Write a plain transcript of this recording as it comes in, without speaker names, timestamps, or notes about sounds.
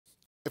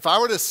If I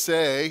were to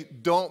say,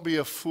 don't be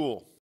a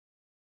fool,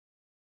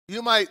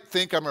 you might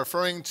think I'm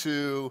referring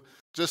to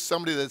just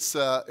somebody that's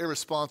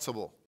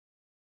irresponsible.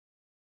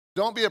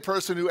 Don't be a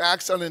person who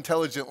acts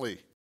unintelligently.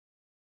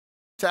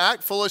 To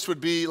act foolish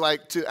would be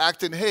like to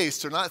act in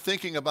haste or not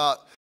thinking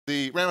about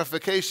the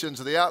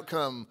ramifications or the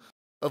outcome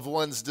of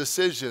one's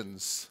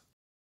decisions.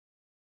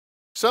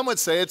 Some would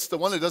say it's the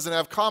one that doesn't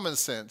have common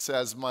sense.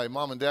 As my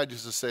mom and dad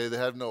used to say, they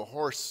have no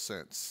horse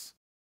sense.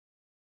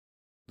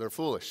 They're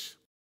foolish.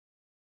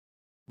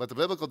 But the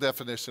biblical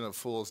definition of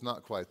fool is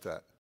not quite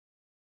that.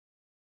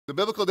 The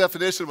biblical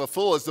definition of a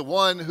fool is the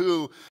one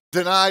who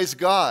denies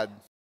God.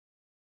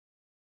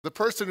 The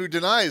person who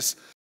denies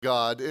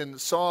God. In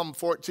Psalm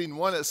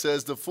 14:1 it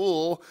says, the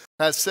fool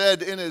has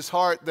said in his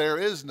heart, there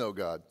is no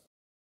God.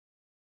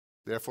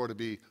 Therefore, to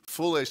be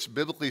foolish,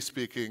 biblically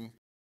speaking,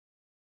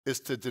 is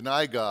to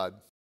deny God.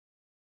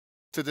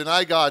 To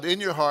deny God in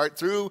your heart,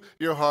 through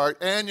your heart,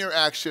 and your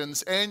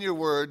actions, and your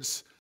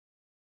words.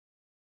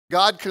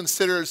 God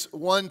considers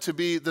one to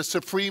be the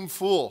supreme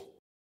fool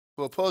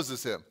who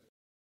opposes him,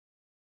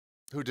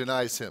 who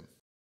denies him.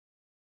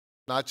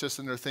 Not just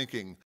in their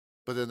thinking,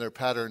 but in their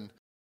pattern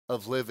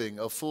of living.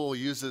 A fool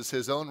uses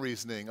his own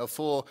reasoning. A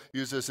fool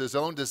uses his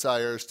own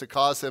desires to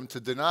cause him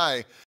to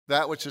deny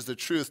that which is the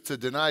truth, to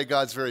deny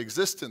God's very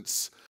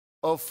existence.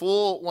 A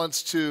fool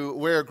wants to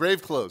wear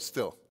grave clothes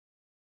still.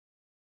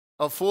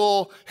 A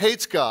fool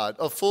hates God.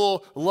 A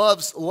fool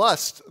loves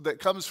lust that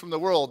comes from the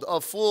world.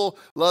 A fool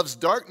loves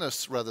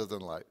darkness rather than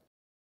light.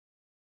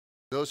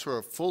 Those who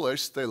are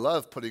foolish, they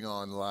love putting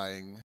on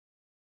lying,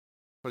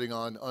 putting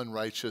on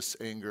unrighteous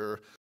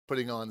anger,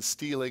 putting on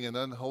stealing and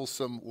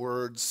unwholesome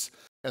words,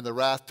 and the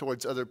wrath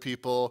towards other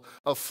people.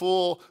 A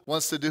fool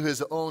wants to do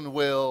his own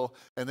will,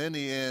 and in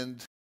the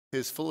end,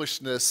 his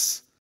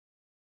foolishness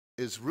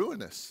is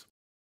ruinous.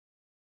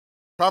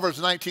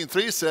 Proverbs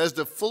 19:3 says,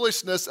 the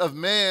foolishness of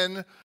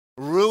man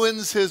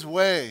ruins his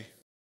way,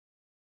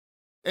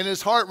 and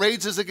his heart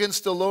rages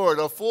against the Lord.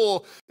 A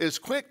fool is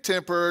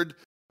quick-tempered,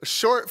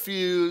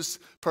 short-fused,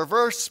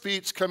 perverse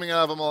speech coming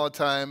out of him all the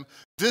time,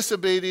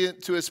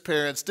 disobedient to his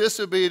parents,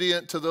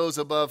 disobedient to those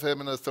above him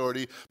in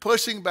authority,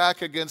 pushing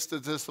back against the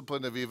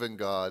discipline of even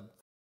God.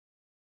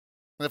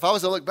 And if I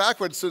was to look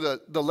backwards to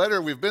the letter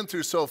we've been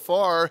through so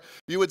far,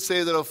 you would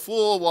say that a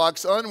fool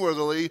walks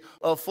unworthily,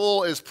 a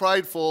fool is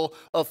prideful,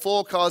 a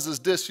fool causes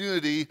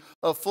disunity,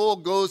 a fool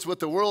goes with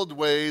the world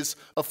ways,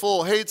 a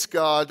fool hates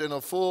God, and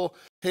a fool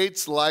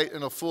hates light,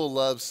 and a fool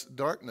loves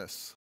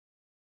darkness.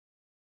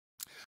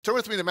 Turn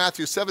with me to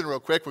Matthew 7 real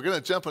quick. We're going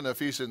to jump into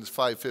Ephesians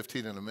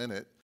 5:15 in a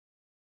minute.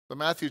 But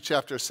Matthew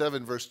chapter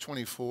 7, verse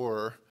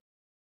 24,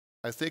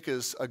 I think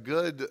is a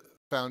good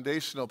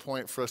foundational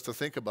point for us to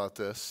think about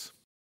this.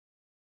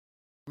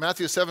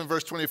 Matthew 7,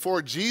 verse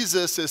 24,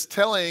 Jesus is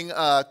telling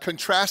a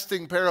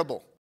contrasting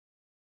parable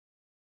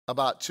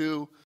about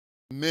two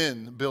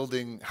men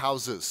building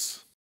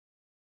houses.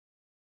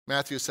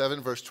 Matthew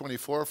 7, verse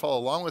 24, follow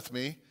along with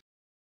me.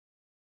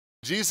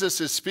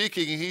 Jesus is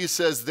speaking, he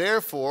says,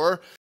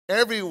 therefore,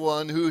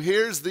 everyone who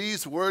hears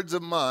these words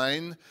of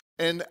mine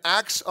and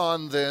acts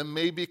on them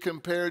may be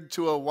compared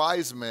to a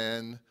wise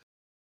man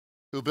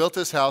who built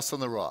his house on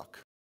the rock.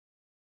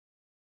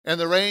 And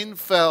the rain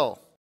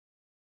fell,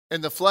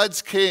 and the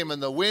floods came,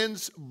 and the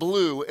winds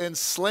blew and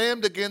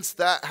slammed against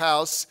that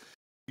house,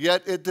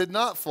 yet it did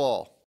not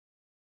fall,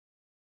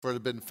 for it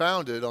had been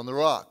founded on the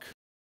rock.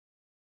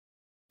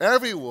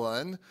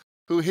 Everyone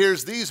who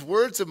hears these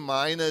words of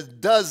mine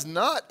and does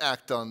not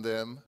act on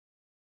them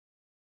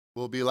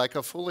will be like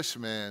a foolish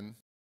man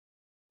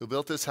who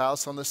built his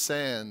house on the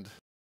sand.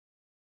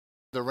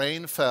 The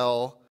rain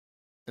fell,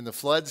 and the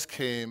floods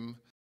came,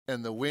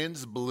 and the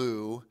winds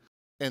blew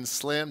and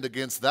slammed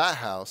against that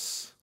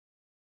house,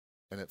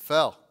 and it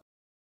fell,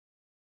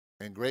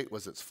 and great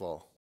was its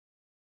fall.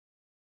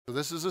 So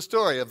this is the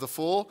story of the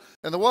fool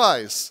and the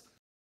wise.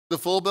 The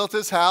fool built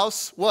his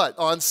house, what?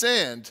 On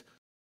sand.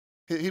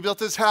 He built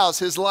his house,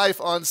 his life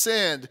on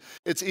sand.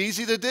 It's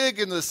easy to dig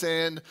in the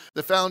sand.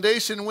 The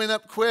foundation went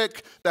up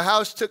quick. The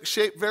house took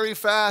shape very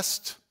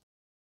fast.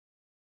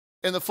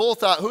 And the fool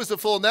thought, who's the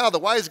fool now? The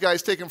wise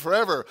guy's taking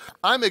forever.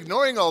 I'm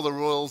ignoring all the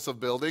rules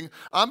of building.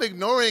 I'm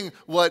ignoring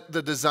what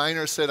the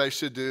designer said I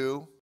should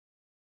do.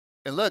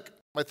 And look,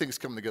 my thing's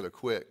coming together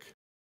quick.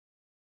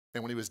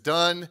 And when he was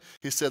done,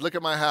 he said, look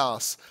at my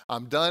house.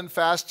 I'm done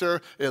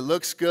faster. It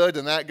looks good.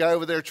 And that guy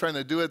over there trying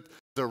to do it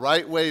the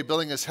right way,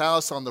 building his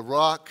house on the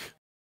rock,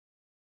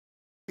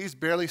 he's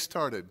barely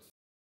started.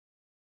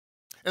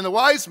 And the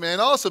wise man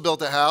also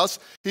built a house.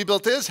 He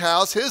built his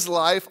house, his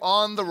life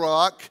on the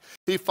rock.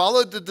 He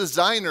followed the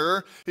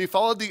designer. He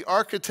followed the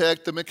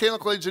architect, the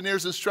mechanical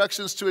engineer's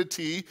instructions to a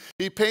T.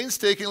 He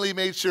painstakingly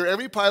made sure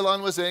every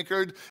pylon was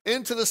anchored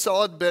into the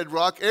solid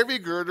bedrock, every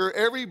girder,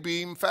 every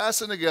beam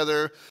fastened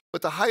together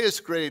with the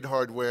highest grade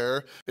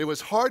hardware. It was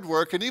hard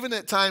work, and even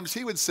at times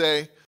he would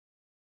say,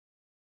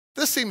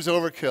 this seems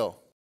overkill.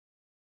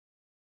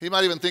 He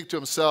might even think to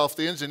himself,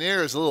 the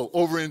engineer is a little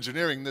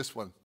over-engineering this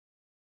one.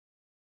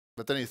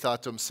 But then he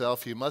thought to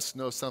himself, he must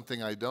know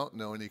something I don't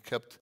know, and he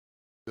kept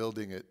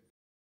building it.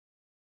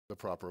 the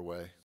proper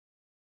way.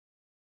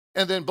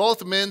 And then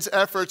both men's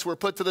efforts were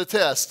put to the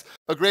test.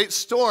 A great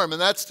storm,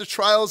 and that's the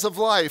trials of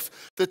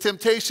life, the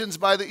temptations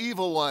by the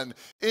evil one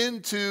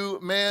into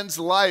man's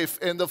life.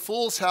 And the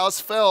fool's house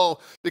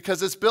fell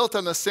because it's built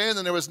on the sand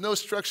and there was no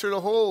structure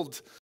to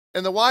hold.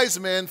 And the wise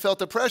man felt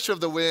the pressure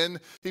of the wind.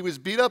 He was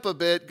beat up a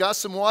bit, got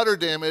some water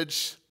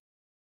damage.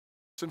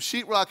 Some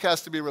sheetrock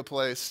has to be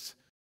replaced.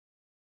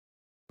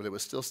 But it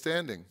was still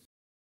standing.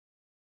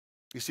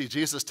 You see,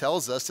 Jesus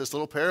tells us this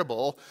little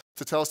parable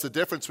to tell us the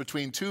difference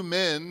between two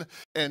men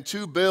and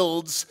two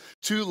builds,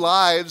 two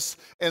lives.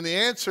 And the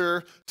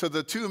answer to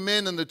the two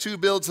men and the two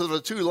builds of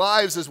the two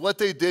lives is what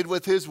they did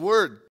with his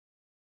word.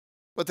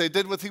 What they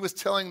did with he was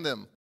telling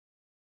them.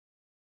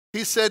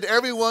 He said,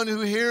 everyone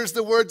who hears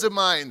the words of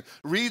mine,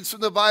 reads from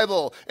the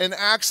Bible, and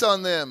acts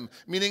on them,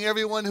 meaning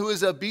everyone who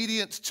is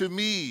obedient to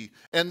me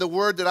and the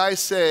word that I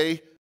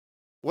say,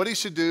 what he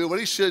should do, what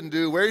he shouldn't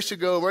do, where he should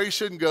go, where he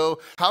shouldn't go,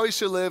 how he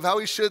should live, how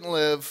he shouldn't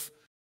live,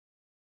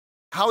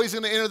 how he's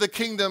going to enter the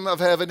kingdom of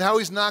heaven, how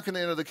he's not going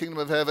to enter the kingdom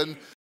of heaven.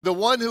 The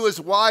one who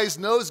is wise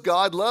knows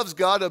God, loves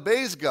God,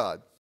 obeys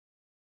God.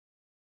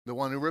 The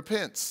one who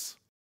repents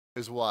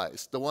is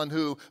wise. The one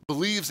who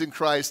believes in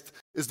Christ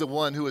is the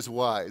one who is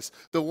wise.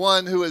 The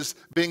one who is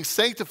being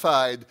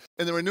sanctified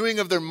in the renewing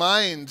of their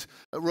mind,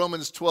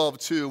 Romans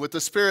 12:2, with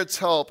the Spirit's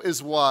help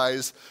is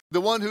wise.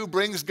 The one who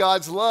brings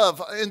God's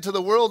love into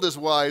the world is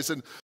wise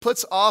and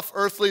puts off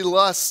earthly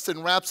lusts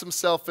and wraps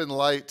himself in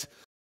light,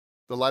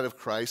 the light of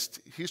Christ.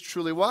 He's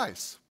truly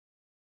wise.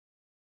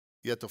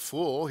 Yet the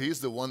fool, he's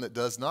the one that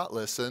does not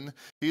listen.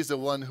 He's the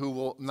one who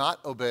will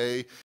not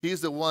obey. He's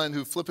the one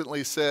who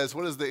flippantly says,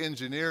 what does the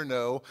engineer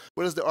know?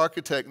 What does the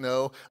architect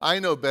know? I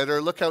know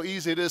better. Look how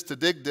easy it is to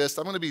dig this.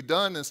 I'm going to be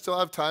done and still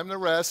have time to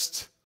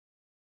rest.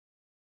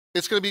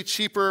 It's going to be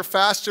cheaper,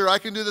 faster. I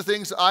can do the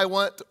things I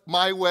want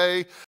my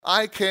way.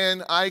 I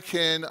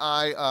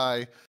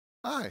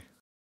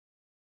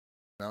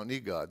don't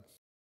need God.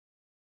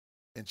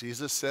 And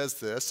Jesus says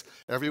this,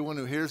 everyone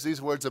who hears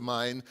these words of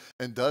mine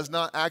and does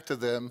not act to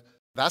them,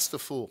 that's the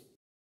fool.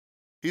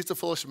 He's the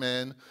foolish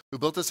man who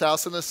built his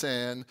house in the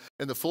sand,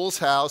 and the fool's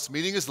house,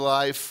 meaning his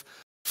life,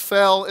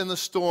 fell in the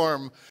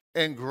storm,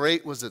 and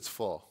great was its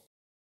fall.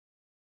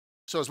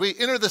 So as we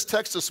enter this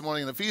text this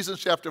morning in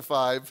Ephesians chapter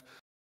 5,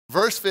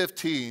 verse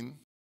 15,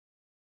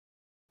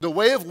 the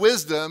way of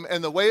wisdom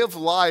and the way of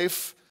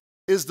life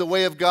is the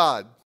way of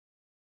God.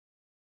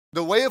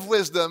 The way of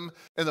wisdom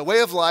and the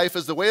way of life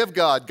is the way of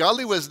God.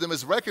 Godly wisdom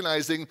is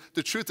recognizing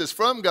the truth is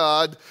from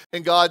God,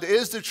 and God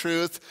is the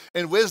truth,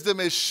 and wisdom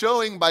is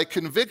showing by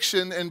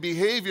conviction and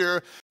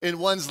behavior in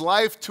one's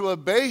life to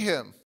obey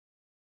him,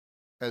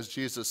 as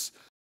Jesus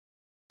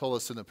told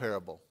us in the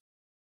parable.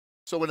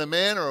 So when a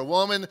man or a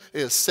woman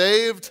is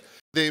saved,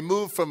 they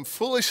move from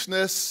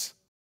foolishness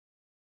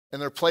and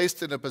they're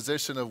placed in a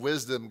position of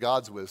wisdom,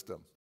 God's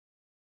wisdom.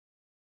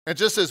 And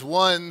just as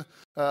one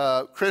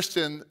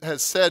Christian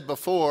has said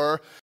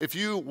before, if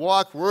you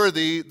walk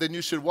worthy, then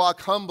you should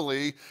walk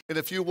humbly. And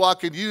if you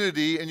walk in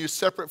unity and you're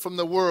separate from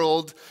the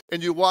world,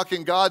 and you walk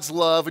in God's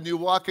love, and you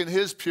walk in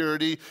his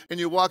purity, and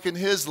you walk in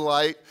his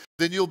light,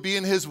 then you'll be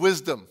in his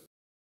wisdom.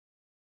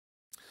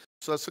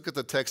 So let's look at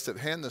the text at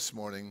hand this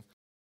morning,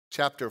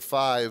 chapter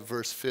 5,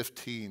 verse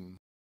 15.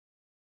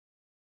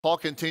 Paul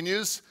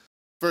continues,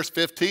 verse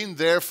 15,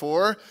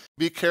 therefore,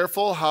 be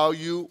careful how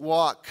you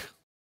walk.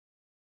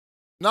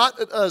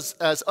 Not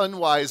as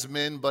unwise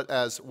men, but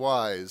as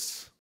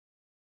wise,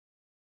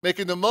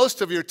 making the most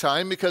of your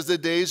time because the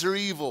days are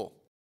evil.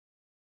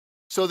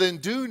 So then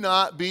do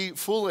not be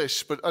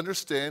foolish, but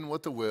understand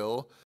what the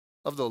will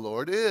of the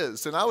Lord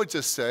is. And I would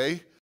just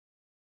say,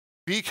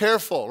 be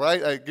careful,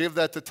 right? I gave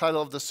that the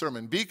title of the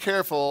sermon. Be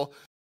careful,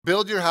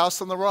 build your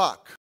house on the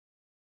rock.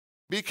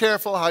 Be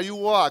careful how you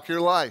walk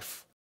your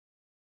life.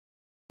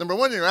 Number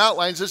one in your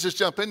outlines, let's just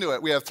jump into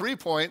it. We have 3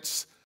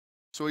 points,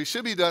 so we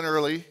should be done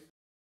early.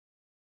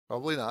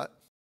 Probably not.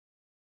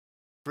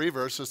 3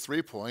 verses,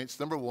 3 points.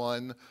 Number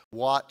 1,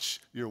 watch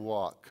your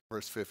walk.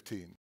 Verse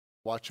 15.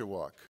 Watch your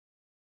walk.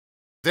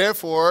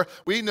 Therefore,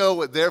 we know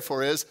what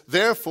therefore is.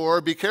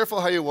 Therefore, be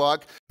careful how you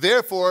walk.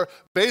 Therefore,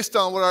 based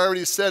on what I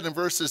already said in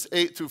verses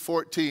 8 through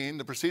 14,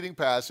 the preceding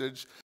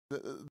passage,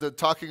 the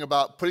talking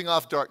about putting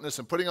off darkness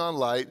and putting on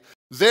light.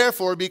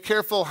 Therefore, be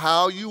careful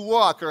how you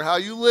walk or how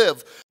you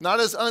live. Not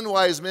as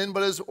unwise men,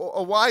 but as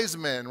a wise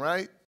man,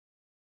 right?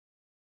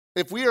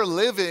 If we are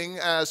living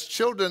as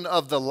children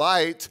of the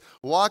light,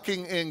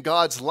 walking in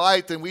God's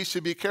light, then we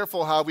should be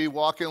careful how we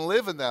walk and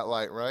live in that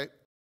light, right?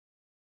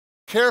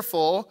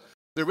 Careful,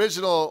 the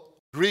original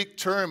Greek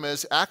term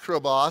is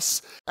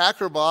akrobos.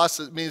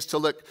 Akrobos, it means to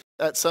look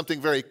at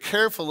something very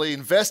carefully,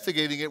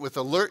 investigating it with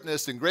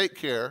alertness and great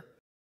care.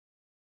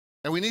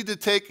 And we need to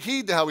take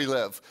heed to how we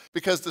live,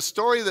 because the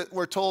story that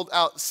we're told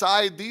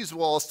outside these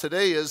walls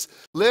today is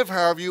live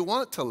however you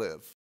want to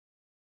live.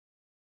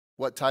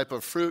 What type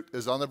of fruit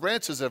is on the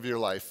branches of your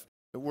life?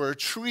 We're a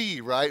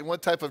tree, right? And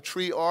what type of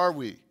tree are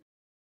we?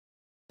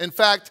 In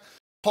fact,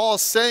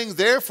 Paul's saying,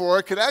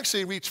 therefore, could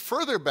actually reach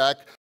further back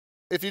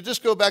If you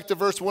just go back to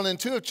verse 1 and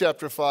 2 of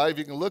chapter 5,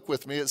 you can look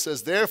with me. It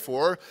says,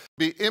 therefore,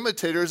 be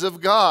imitators of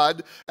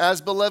God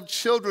as beloved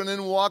children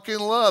and walk in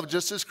love,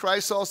 just as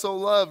Christ also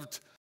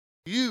loved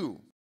you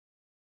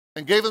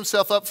and gave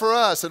himself up for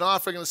us, an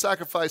offering and a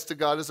sacrifice to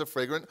God as a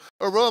fragrant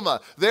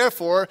aroma.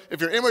 Therefore, if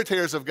you're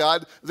imitators of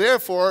God,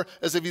 therefore,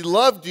 as if he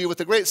loved you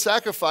with a great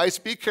sacrifice,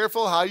 be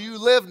careful how you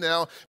live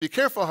now. Be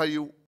careful how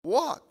you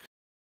walk.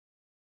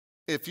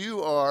 If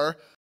you are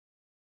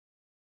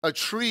a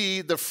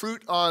tree, the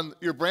fruit on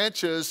your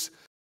branches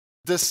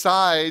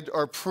decide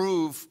or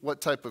prove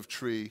what type of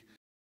tree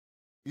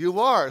you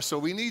are. So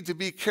we need to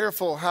be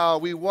careful how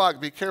we walk.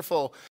 Be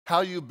careful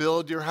how you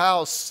build your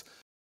house.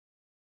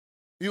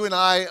 You and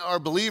I are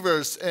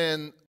believers,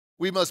 and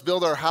we must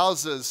build our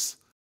houses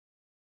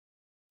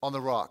on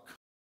the rock.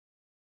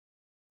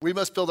 We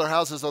must build our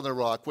houses on the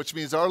rock, which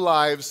means our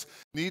lives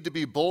need to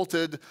be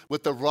bolted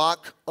with the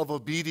rock of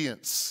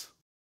obedience.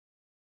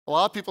 A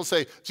lot of people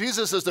say,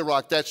 Jesus is the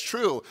rock. That's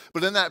true.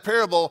 But in that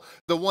parable,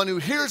 the one who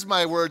hears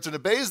my words and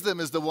obeys them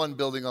is the one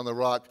building on the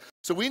rock.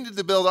 So we need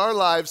to build our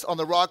lives on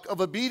the rock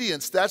of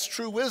obedience. That's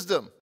true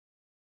wisdom.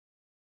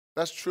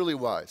 That's truly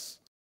wise.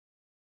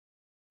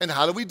 And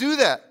how do we do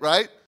that,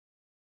 right?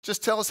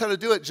 Just tell us how to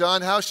do it,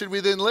 John. How should we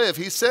then live?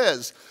 He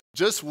says,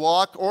 just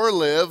walk or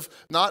live,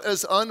 not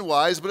as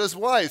unwise, but as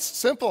wise.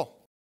 Simple.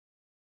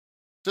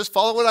 Just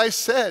follow what I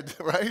said,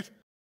 right?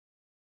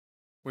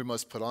 We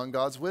must put on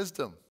God's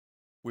wisdom.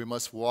 We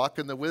must walk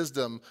in the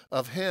wisdom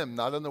of him,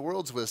 not in the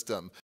world's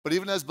wisdom. But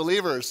even as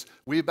believers,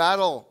 we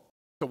battle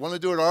to want to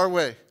do it our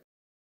way.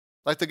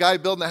 Like the guy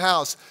building the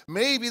house.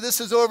 Maybe this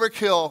is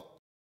overkill.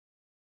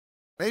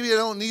 Maybe I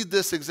don't need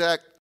this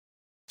exact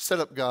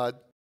setup, God.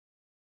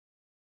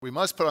 We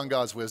must put on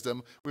God's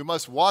wisdom. We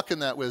must walk in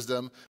that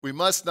wisdom. We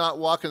must not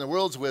walk in the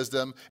world's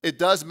wisdom. It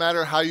does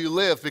matter how you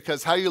live,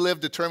 because how you live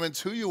determines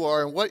who you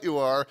are and what you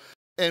are.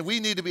 And we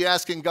need to be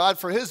asking God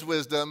for his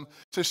wisdom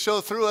to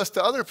show through us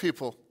to other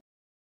people.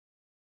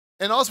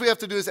 And all we have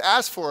to do is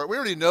ask for it. We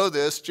already know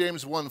this.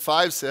 James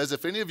 1:5 says,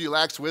 if any of you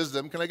lacks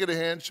wisdom, can I get a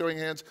hand, showing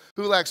hands?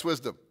 Who lacks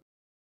wisdom?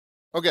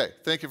 Okay,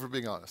 thank you for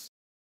being honest.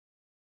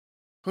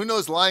 Who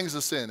knows lying is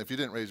a sin if you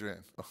didn't raise your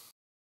hand? Oh.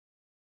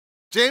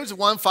 James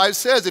 1:5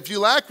 says, if you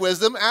lack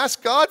wisdom,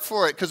 ask God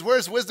for it, because where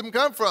does wisdom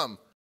come from?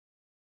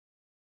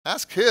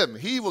 Ask him.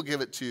 He will give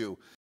it to you.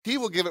 He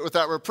will give it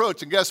without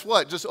reproach. And guess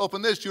what? Just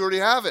open this. You already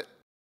have it.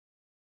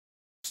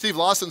 Steve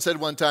Lawson said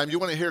one time, you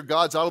want to hear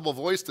God's audible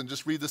voice, then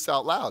just read this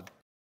out loud.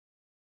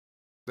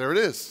 There it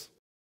is.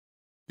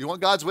 You want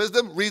God's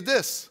wisdom? Read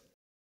this.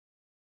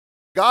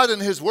 God in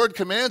his word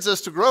commands us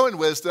to grow in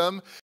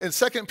wisdom. In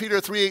 2 Peter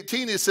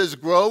 3:18, it says,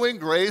 grow in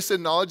grace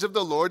and knowledge of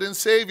the Lord and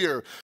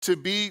Savior, to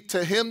be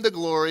to him the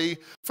glory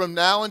from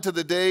now unto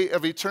the day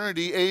of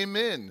eternity.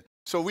 Amen.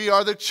 So we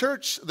are the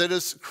church that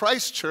is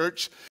Christ's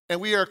church, and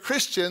we are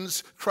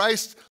Christians,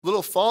 Christ's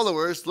little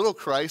followers, little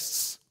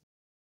Christs.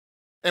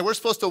 And we're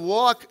supposed to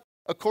walk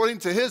according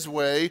to his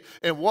way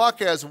and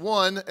walk as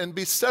one and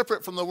be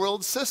separate from the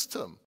world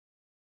system.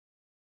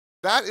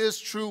 That is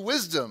true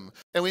wisdom.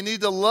 And we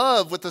need to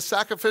love with the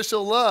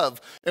sacrificial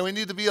love. And we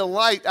need to be a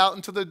light out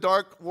into the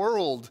dark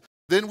world.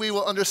 Then we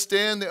will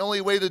understand the only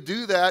way to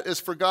do that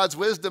is for God's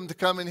wisdom to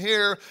come in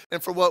here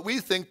and for what we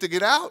think to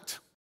get out.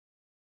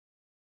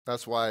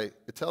 That's why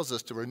it tells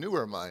us to renew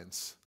our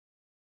minds.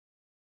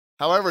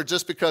 However,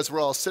 just because we're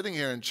all sitting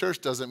here in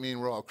church doesn't mean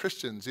we're all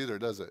Christians either,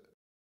 does it?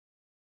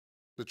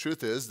 The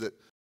truth is that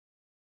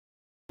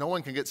no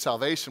one can get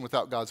salvation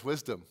without God's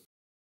wisdom.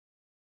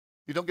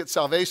 You don't get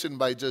salvation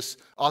by just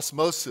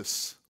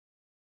osmosis.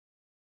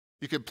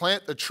 You can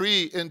plant a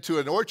tree into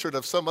an orchard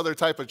of some other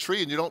type of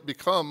tree, and you don't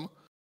become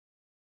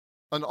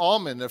an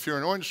almond if you're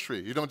an orange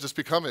tree. You don't just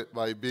become it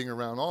by being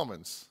around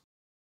almonds.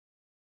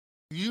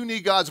 You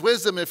need God's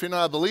wisdom if you're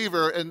not a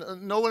believer,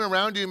 and no one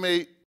around you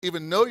may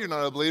even know you're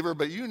not a believer,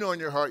 but you know in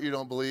your heart you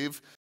don't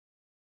believe.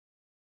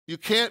 You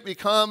can't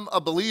become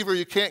a believer,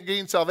 you can't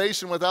gain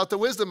salvation without the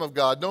wisdom of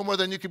God, no more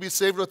than you can be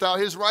saved without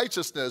his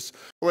righteousness,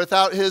 or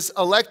without his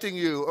electing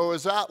you, or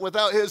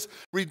without his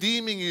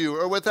redeeming you,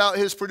 or without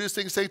his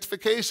producing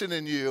sanctification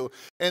in you.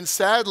 And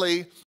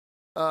sadly,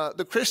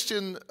 the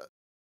Christian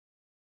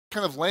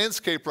kind of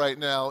landscape right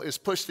now is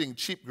pushing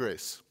cheap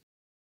grace,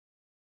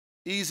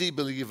 easy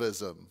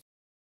believism.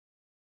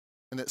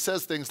 And it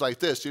says things like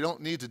this: you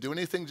don't need to do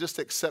anything, just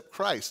accept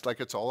Christ, like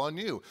it's all on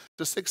you.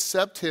 Just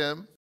accept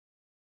him.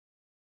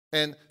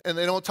 And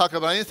they don't talk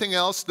about anything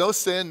else, no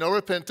sin, no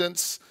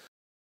repentance,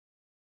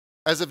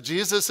 as if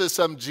Jesus is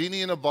some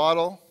genie in a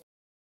bottle.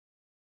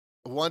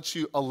 Once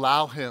you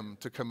allow him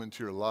to come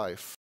into your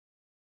life,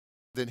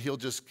 then he'll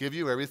just give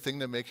you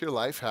everything to make your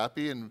life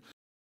happy and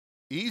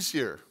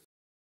easier.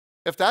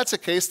 If that's the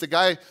case, the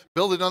guy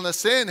building on the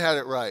sand had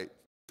it right.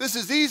 This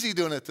is easy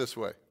doing it this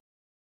way.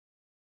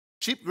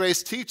 Cheap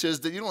grace teaches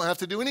that you don't have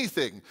to do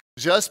anything.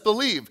 Just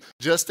believe,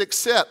 just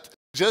accept.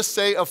 Just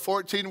say a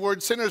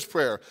 14-word sinner's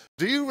prayer.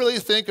 Do you really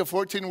think a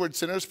 14-word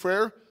sinner's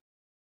prayer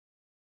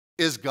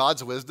is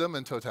God's wisdom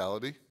in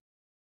totality?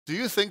 Do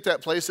you think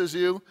that places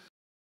you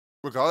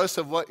regardless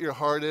of what your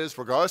heart is,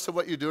 regardless of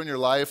what you do in your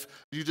life,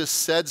 you just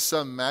said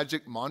some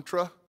magic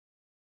mantra.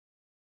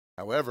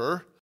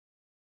 However,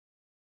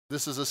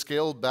 this is a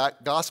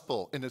scaled-back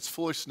gospel in its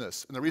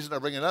foolishness. And the reason I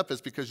bring it up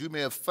is because you may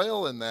have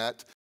failed in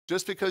that.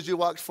 Just because you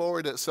walked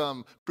forward at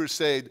some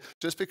crusade,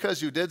 just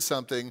because you did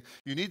something,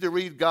 you need to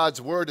read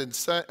God's word and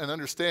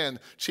understand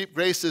cheap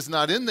grace is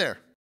not in there.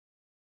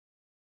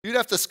 You'd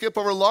have to skip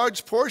over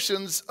large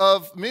portions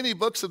of many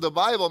books of the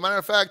Bible. Matter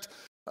of fact,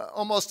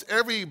 almost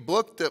every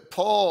book that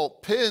Paul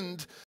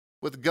penned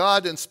with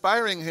God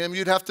inspiring him,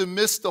 you'd have to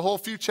miss the whole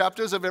few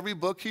chapters of every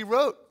book he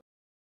wrote.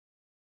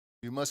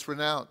 You must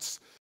renounce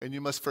and you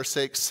must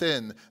forsake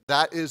sin.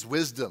 That is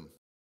wisdom.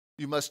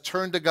 You must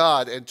turn to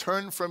God and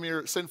turn from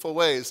your sinful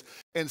ways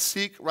and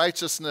seek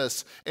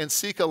righteousness and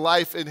seek a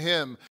life in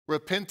Him,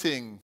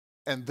 repenting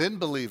and then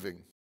believing.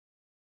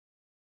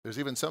 There's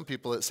even some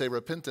people that say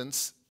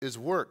repentance is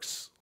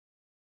works.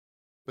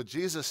 But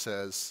Jesus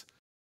says,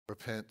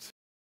 repent.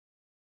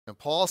 And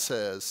Paul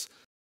says,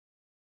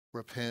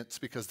 repent,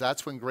 because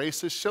that's when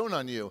grace is shown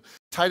on you.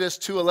 Titus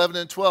 2:11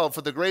 and 12,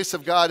 for the grace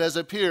of God has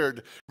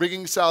appeared,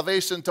 bringing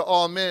salvation to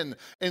all men,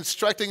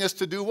 instructing us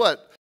to do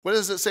what? What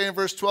does it say in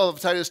verse 12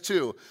 of Titus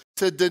 2?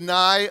 To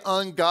deny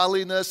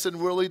ungodliness and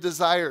worldly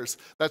desires.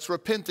 That's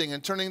repenting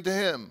and turning to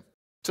Him.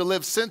 To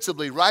live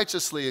sensibly,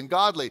 righteously, and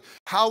godly.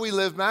 How we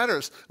live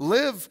matters.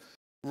 Live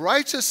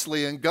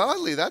righteously and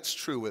godly. That's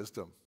true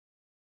wisdom.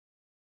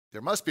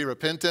 There must be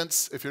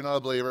repentance if you're not a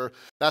believer.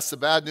 That's the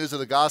bad news of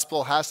the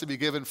gospel. Has to be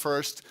given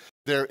first.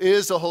 There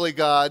is a holy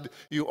God.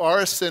 You are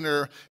a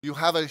sinner. You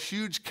have a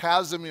huge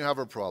chasm. You have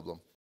a problem.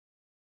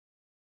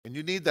 And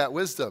you need that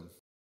wisdom.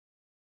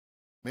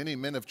 Many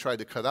men have tried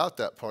to cut out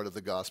that part of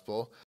the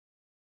gospel,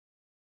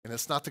 and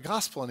it's not the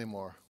gospel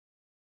anymore.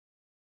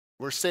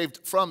 We're saved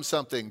from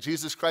something.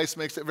 Jesus Christ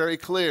makes it very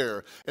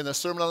clear in the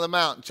Sermon on the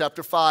Mount,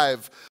 chapter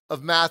 5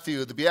 of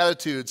Matthew, the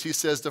Beatitudes. He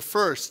says the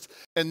first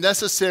and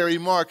necessary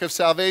mark of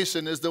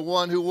salvation is the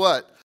one who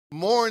what?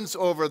 Mourns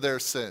over their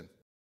sin.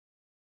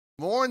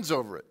 Mourns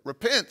over it.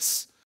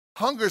 Repents.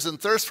 Hungers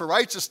and thirsts for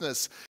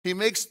righteousness. He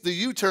makes the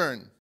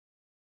U-turn.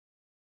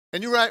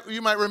 And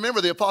you might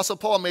remember the Apostle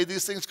Paul made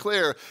these things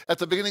clear at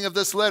the beginning of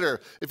this letter.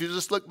 If you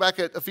just look back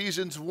at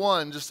Ephesians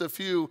 1, just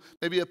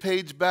maybe a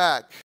page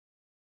back,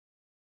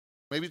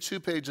 maybe 2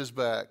 pages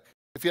back.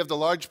 If you have the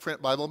large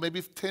print Bible,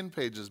 maybe 10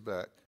 pages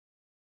back.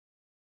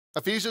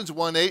 Ephesians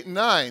 1, 8 and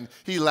 9,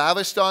 He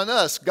lavished on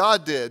us,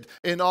 God did,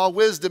 in all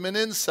wisdom and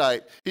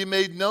insight. He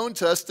made known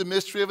to us the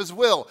mystery of His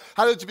will.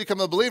 How did you become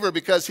a believer?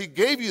 Because He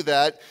gave you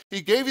that. He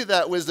gave you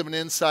that wisdom and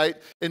insight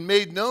and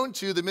made known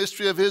to you the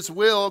mystery of His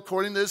will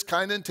according to His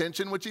kind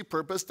intention which He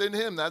purposed in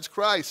Him. That's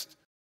Christ.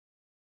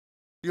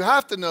 You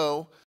have to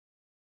know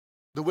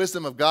the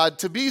wisdom of God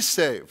to be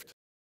saved.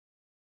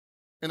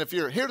 And if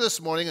you're here this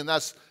morning and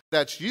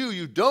that's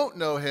you don't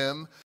know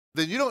Him,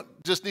 then you don't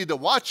just need to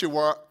watch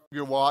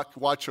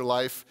watch your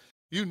life.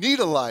 You need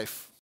a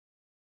life.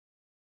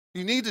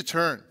 You need to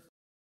turn.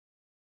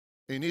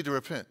 You need to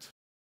repent.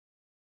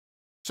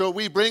 So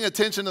we bring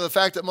attention to the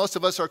fact that most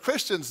of us are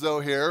Christians,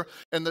 though, here,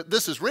 and that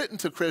this is written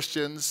to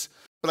Christians,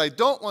 but I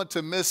don't want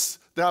to miss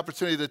the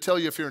opportunity to tell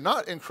you if you're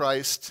not in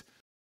Christ,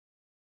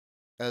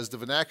 as the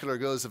vernacular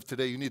goes of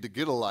today, you need to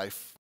get a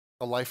life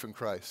in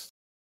Christ.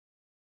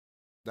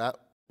 That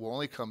will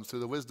only come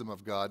through the wisdom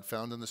of God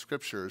found in the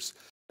Scriptures,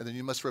 and then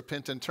you must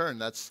repent and turn.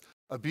 That's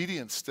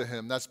obedience to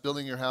Him. That's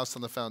building your house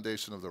on the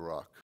foundation of the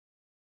rock.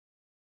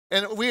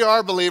 And we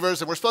are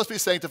believers, and we're supposed to be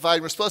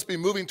sanctified. We're supposed to be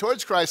moving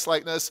towards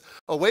Christ-likeness,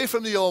 away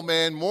from the old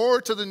man,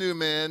 more to the new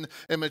man,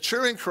 and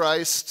mature in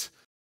Christ.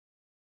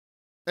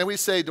 And we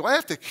say, do I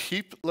have to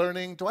keep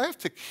learning? Do I have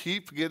to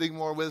keep getting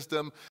more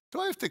wisdom?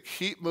 Do I have to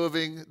keep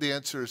moving? The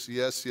answer is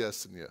yes,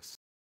 yes, and yes.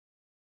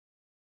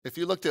 If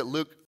you looked at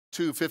Luke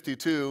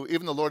 2:52,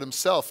 even the Lord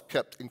Himself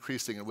kept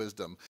increasing in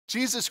wisdom.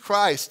 Jesus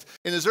Christ,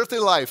 in His earthly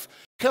life,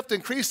 kept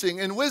increasing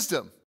in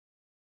wisdom.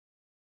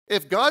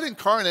 If God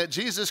incarnate,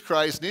 Jesus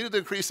Christ, needed to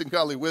increase in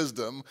godly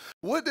wisdom,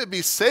 wouldn't it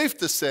be safe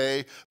to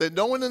say that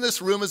no one in this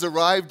room has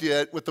arrived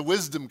yet with the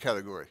wisdom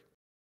category?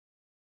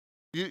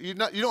 You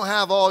don't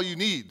have all you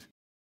need.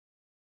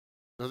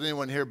 Does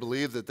anyone here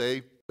believe that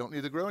they don't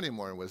need to grow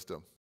anymore in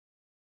wisdom?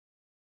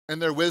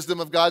 And their wisdom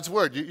of God's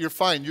Word. You're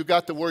fine. You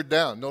got the Word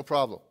down. No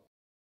problem.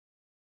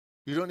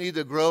 You don't need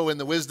to grow in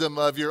the wisdom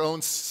of your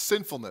own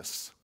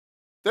sinfulness.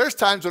 There's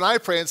times when I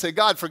pray and say,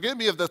 God, forgive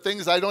me of the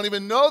things I don't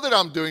even know that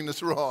I'm doing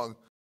this wrong.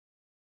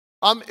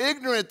 I'm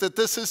ignorant that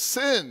this is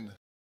sin.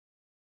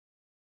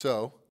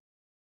 So,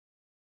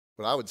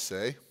 what I would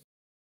say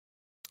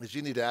is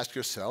you need to ask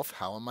yourself,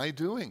 how am I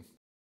doing?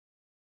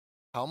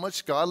 How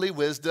much godly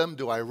wisdom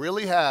do I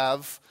really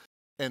have?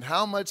 And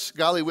how much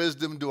godly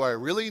wisdom do I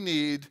really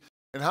need?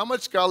 And how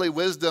much godly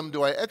wisdom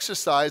do I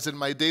exercise in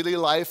my daily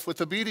life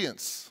with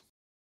obedience?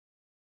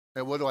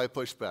 And what do I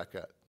push back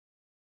at?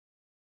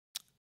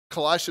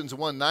 Colossians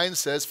 1:9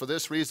 says, for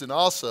this reason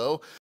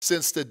also,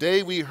 since the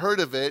day we heard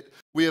of it,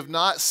 we have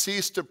not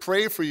ceased to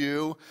pray for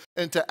you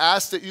and to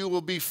ask that you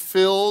will be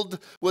filled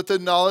with the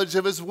knowledge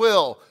of His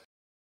will.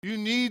 You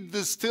need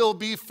to still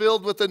be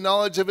filled with the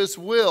knowledge of his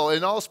will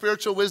and all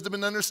spiritual wisdom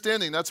and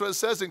understanding. That's what it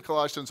says in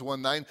Colossians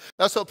 1:9.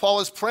 That's what Paul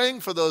is praying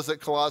for those at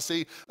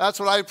Colossae. That's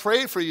what I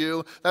pray for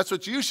you. That's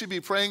what you should be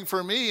praying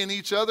for me and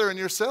each other and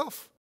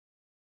yourself.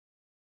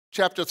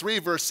 Chapter 3,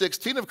 verse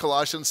 16 of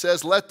Colossians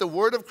says, let the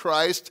word of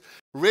Christ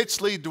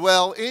richly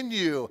dwell in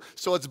you.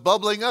 So it's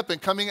bubbling up and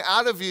coming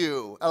out of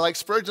you. Like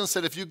Spurgeon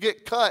said, if you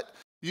get cut,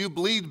 you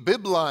bleed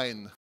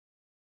bibline.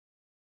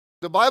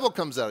 The Bible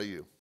comes out of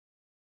you.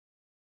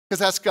 Because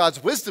that's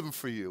God's wisdom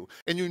for you.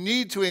 And you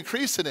need to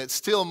increase in it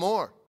still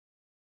more.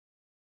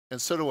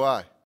 And so do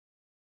I.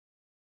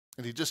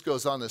 And he just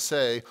goes on to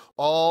say,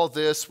 all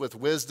this with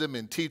wisdom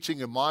and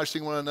teaching,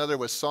 admonishing one another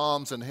with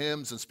psalms and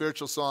hymns and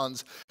spiritual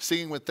songs,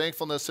 singing with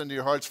thankfulness into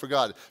your hearts for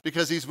God.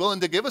 Because he's willing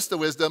to give us the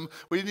wisdom,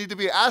 we need to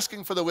be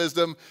asking for the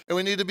wisdom, and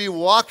we need to be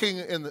walking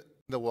in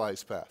the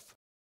wise path.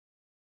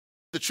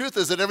 The truth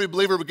is that every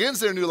believer begins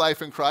their new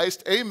life in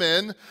Christ,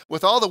 amen,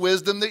 with all the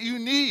wisdom that you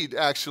need,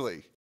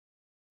 actually.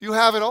 You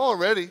have it all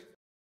already.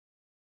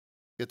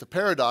 Yet the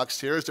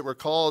paradox here is that we're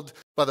called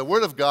by the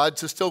Word of God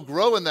to still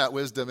grow in that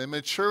wisdom and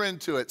mature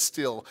into it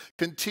still,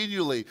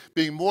 continually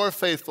being more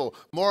faithful,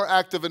 more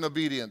active in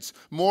obedience,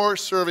 more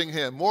serving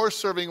Him, more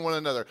serving one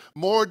another,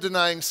 more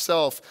denying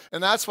self.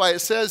 And that's why it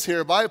says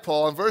here by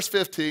Paul in verse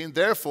 15,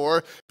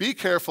 therefore, be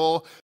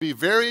careful, be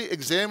very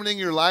examining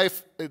your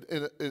life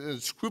in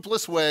a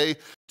scrupulous way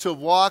to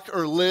walk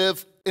or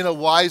live in a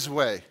wise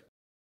way.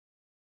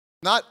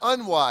 Not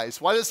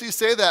unwise. Why does he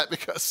say that?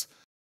 Because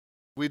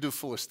we do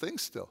foolish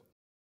things still.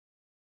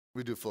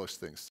 We do foolish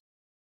things.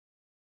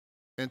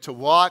 And to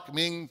walk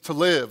meaning to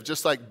live,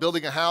 just like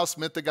building a house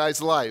meant the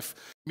guy's life,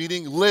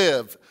 meaning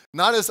live,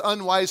 not as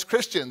unwise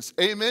Christians.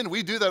 Amen.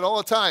 We do that all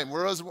the time.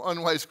 We're as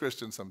unwise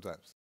Christians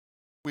sometimes.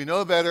 We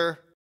know better,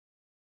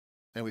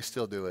 and we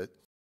still do it.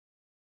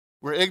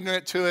 We're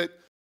ignorant to it,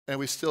 and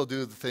we still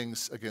do the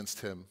things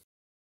against Him.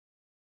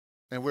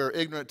 And we're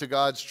ignorant to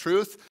God's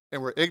truth,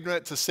 and we're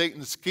ignorant to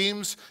Satan's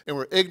schemes, and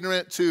we're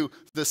ignorant to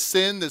the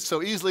sin that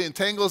so easily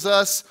entangles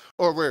us,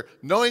 or we're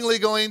knowingly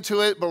going to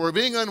it, but we're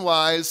being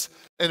unwise.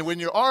 And when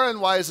you are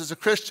unwise as a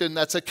Christian,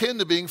 that's akin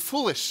to being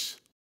foolish.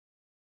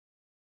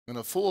 And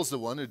a fool is the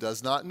one who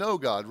does not know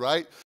God,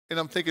 right? And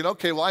I'm thinking,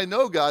 okay, well, I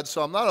know God,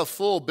 so I'm not a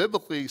fool,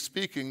 biblically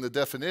speaking, the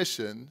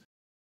definition.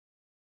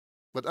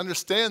 But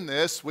understand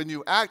this, when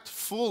you act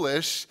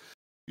foolish,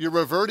 you're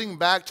reverting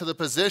back to the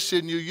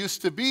position you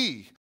used to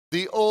be.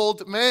 The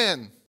old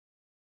man,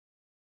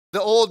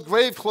 the old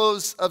grave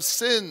clothes of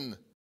sin.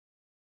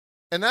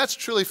 And that's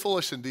truly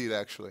foolish indeed,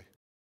 actually.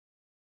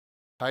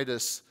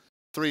 Titus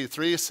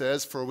 3:3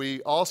 says, for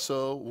we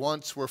also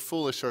once were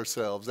foolish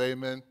ourselves.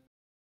 Amen.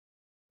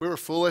 We were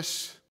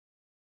foolish. It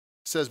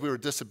says we were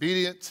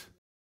disobedient.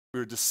 We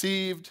were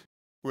deceived.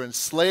 We were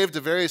enslaved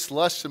to various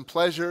lusts and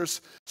pleasures,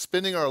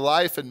 spending our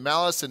life in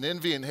malice and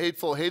envy and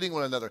hateful, hating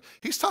one another.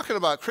 He's talking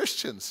about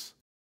Christians.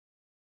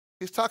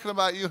 He's talking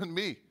about you and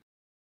me.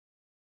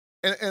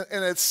 And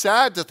it's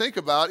sad to think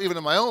about, even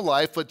in my own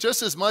life, but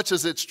just as much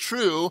as it's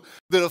true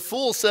that a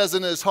fool says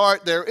in his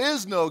heart, there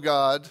is no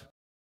God,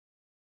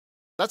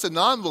 that's a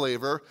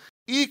non-believer.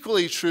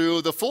 Equally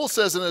true, the fool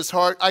says in his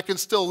heart, I can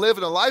still live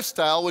in a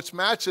lifestyle which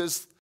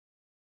matches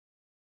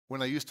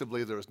when I used to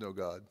believe there was no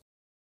God.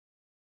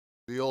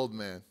 The old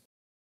man,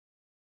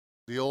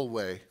 the old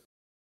way,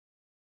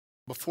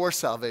 before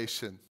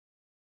salvation.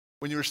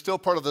 When you were still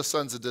part of the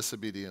sons of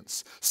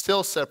disobedience,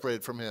 still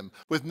separated from Him,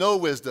 with no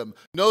wisdom,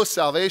 no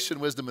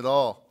salvation wisdom at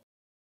all.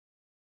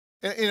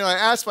 And I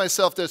asked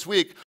myself this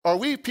week, are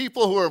we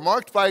people who are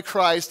marked by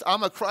Christ?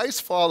 I'm a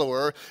Christ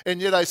follower, and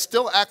yet I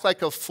still act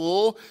like a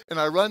fool, and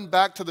I run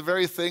back to the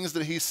very things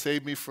that He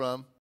saved me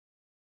from?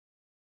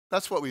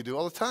 That's what we do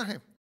all the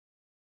time.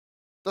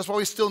 That's why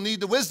we still need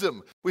the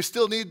wisdom. We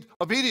still need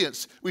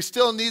obedience. We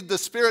still need the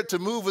Spirit to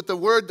move with the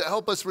Word to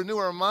help us renew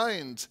our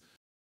minds.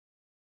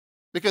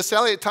 Because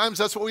sadly, at times,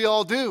 that's what we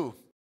all do.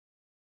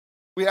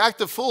 We act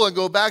a fool and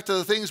go back to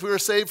the things we were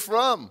saved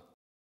from.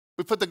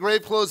 We put the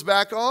grave clothes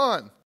back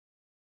on.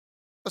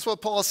 That's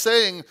what Paul's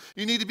saying.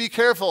 You need to be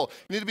careful.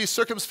 You need to be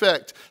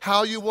circumspect.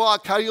 How you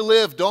walk, how you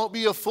live. Don't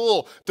be a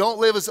fool. Don't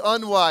live as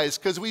unwise.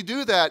 Because we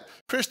do that.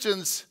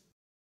 Christians,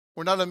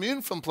 we're not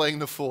immune from playing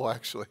the fool,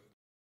 actually.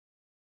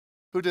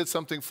 Who did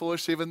something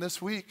foolish even this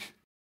week?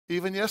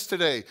 Even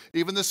yesterday?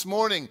 Even this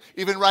morning?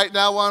 Even right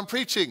now while I'm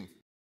preaching?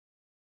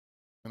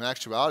 In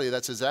actuality,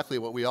 that's exactly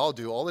what we all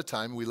do all the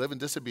time. We live in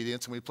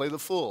disobedience and we play the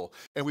fool.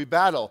 And we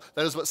battle.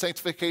 That is what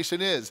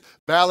sanctification is.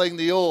 Battling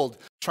the old,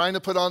 trying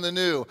to put on the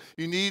new.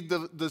 You need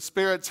the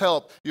Spirit's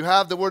help. You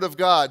have the Word of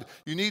God.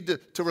 You need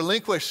to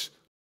relinquish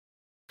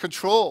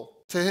control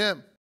to Him.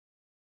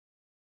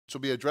 Which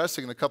we'll be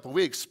addressing in a couple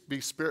weeks.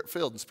 Be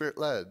Spirit-filled and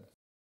Spirit-led.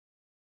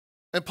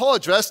 And Paul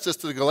addressed this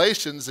to the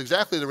Galatians,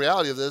 exactly the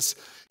reality of this.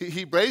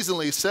 He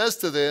brazenly says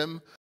to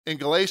them in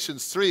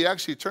Galatians 3,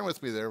 actually turn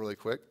with me there really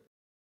quick.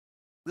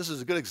 This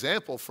is a good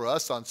example for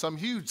us on some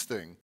huge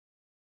thing.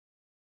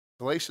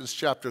 Galatians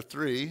chapter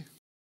 3,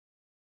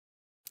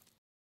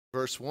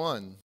 verse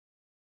 1.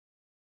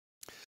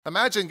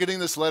 Imagine getting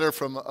this letter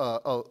from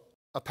a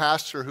a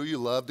pastor who you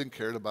loved and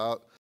cared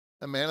about,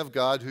 a man of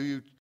God who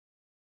you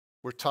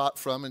were taught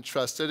from and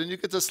trusted, and you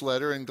get this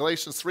letter, and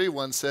Galatians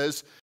 3:1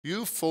 says,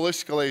 "You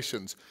foolish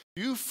Galatians,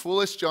 you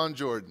foolish John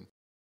Jordan,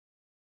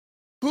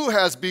 who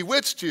has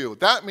bewitched you?"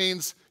 That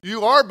means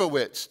you are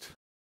bewitched.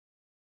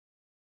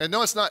 And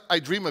no, it's not, I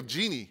dream of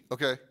Jeannie,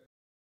 okay?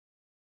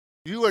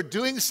 You are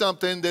doing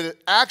something that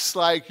it acts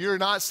like you're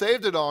not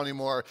saved at all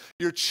anymore.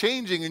 You're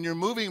changing and you're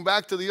moving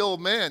back to the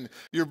old man.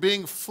 You're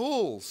being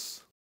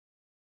fools,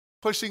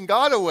 pushing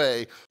God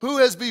away. Who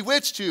has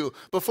bewitched you?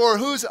 Before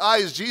whose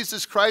eyes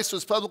Jesus Christ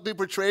was publicly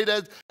portrayed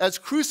as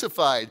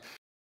crucified.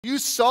 You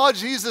saw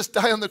Jesus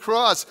die on the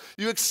cross.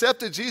 You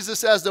accepted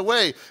Jesus as the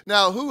way.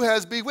 Now, who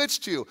has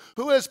bewitched you?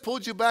 Who has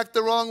pulled you back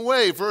the wrong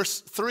way? Verse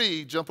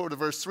 3, jump over to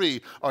verse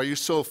 3. Are you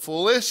so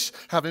foolish,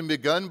 having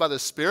begun by the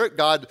Spirit?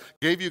 God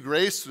gave you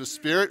grace through the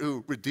Spirit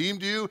who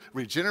redeemed you,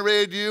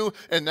 regenerated you,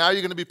 and now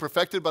you're going to be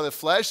perfected by the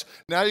flesh?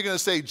 Now you're going to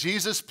say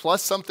Jesus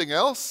plus something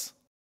else?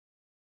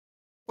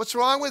 What's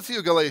wrong with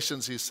you,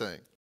 Galatians, he's saying.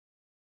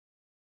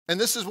 And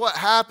this is what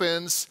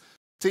happens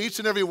to each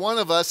and every one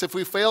of us if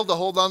we fail to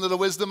hold on to the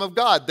wisdom of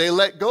God. They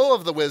let go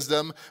of the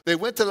wisdom, they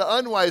went to the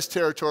unwise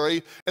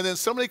territory, and then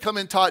somebody come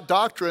and taught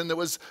doctrine that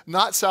was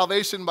not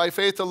salvation by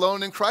faith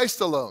alone in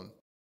Christ alone.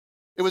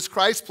 It was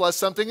Christ plus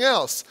something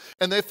else.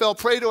 And they fell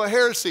prey to a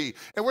heresy.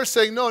 And we're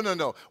saying,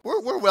 no.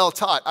 We're well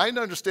taught. I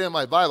understand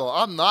my Bible.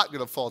 I'm not going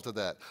to fall to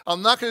that.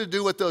 I'm not going to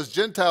do what those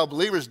Gentile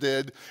believers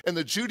did. And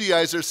the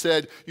Judaizers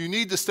said, you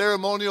need the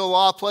ceremonial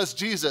law plus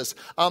Jesus.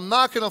 I'm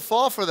not going to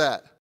fall for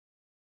that.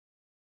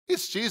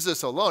 It's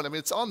Jesus alone. I mean,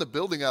 it's on the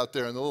building out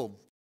there in the little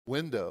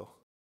window.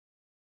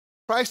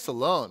 Christ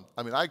alone.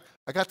 I mean, I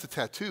got the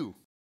tattoo.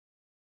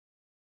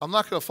 I'm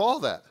not going to follow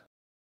that.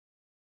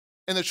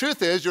 And the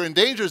truth is, you're in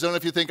danger zone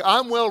if you think,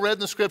 I'm well read in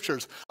the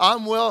Scriptures.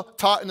 I'm well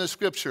taught in the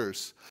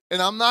Scriptures.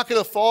 And I'm not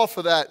going to fall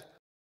for that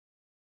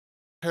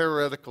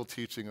heretical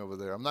teaching over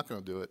there. I'm not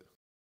going to do it.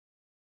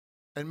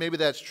 And maybe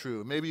that's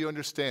true. Maybe you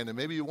understand, and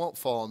maybe you won't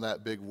fall in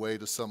that big way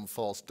to some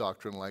false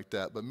doctrine like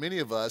that. But many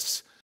of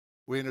us,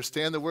 we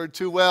understand the word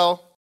too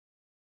well,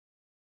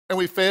 and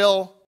we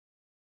fail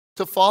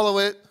to follow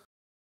it.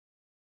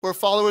 We're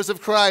followers of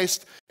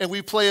Christ, and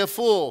we play a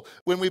fool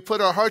when we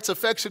put our heart's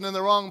affection in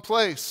the wrong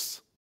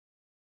place.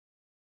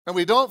 And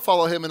we don't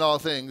follow him in all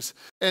things.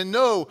 And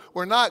no,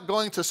 we're not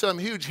going to some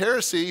huge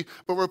heresy,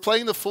 but we're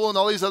playing the fool in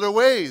all these other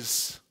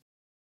ways.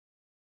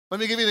 Let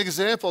me give you an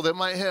example that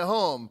might hit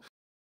home.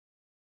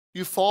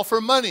 You fall for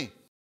money.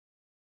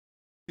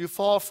 You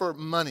fall for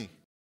money.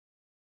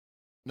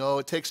 No,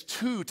 it takes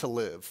two to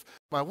live.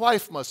 My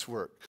wife must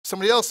work.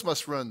 Somebody else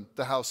must run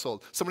the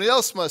household. Somebody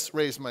else must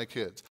raise my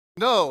kids.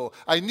 No,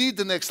 I need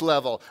the next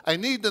level. I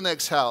need the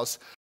next house.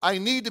 I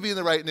need to be in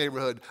the right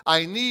neighborhood.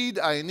 I need.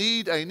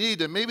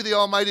 And maybe the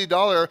almighty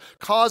dollar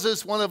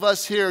causes one of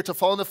us here to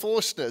fall into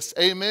foolishness.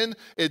 Amen?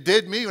 It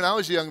did me when I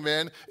was a young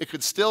man. It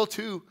could still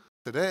too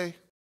today.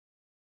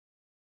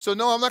 So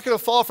no, I'm not going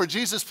to fall for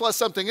Jesus plus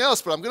something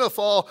else, but I'm going to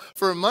fall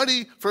for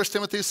money. 1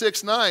 Timothy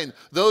 6:9.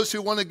 Those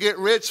who want to get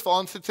rich fall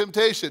into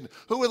temptation.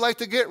 Who would like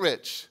to get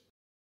rich?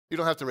 You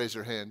don't have to raise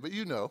your hand, but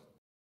you know.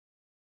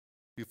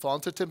 You fall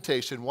into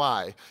temptation.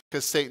 Why?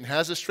 Because Satan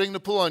has a string to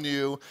pull on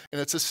you, and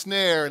it's a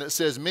snare, and it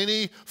says,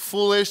 many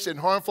foolish and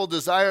harmful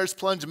desires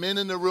plunge men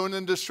into ruin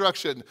and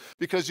destruction,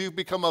 because you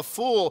become a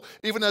fool,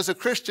 even as a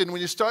Christian,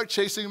 when you start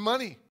chasing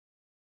money.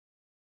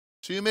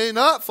 So you may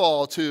not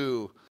fall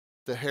to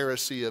the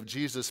heresy of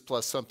Jesus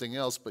plus something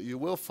else, but you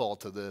will fall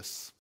to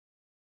this.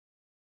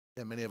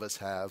 And many of us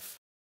have.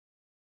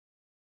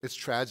 It's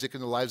tragic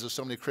in the lives of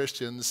so many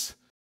Christians,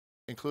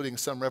 including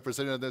some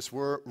represented in this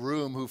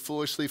room, who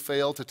foolishly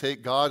fail to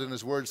take God and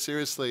his word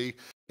seriously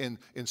in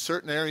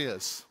certain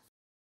areas.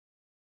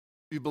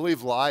 You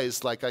believe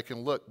lies like I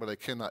can look, but I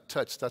cannot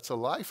touch. That's a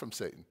lie from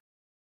Satan.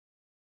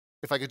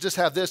 If I could just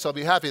have this, I'll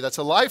be happy. That's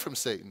a lie from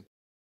Satan.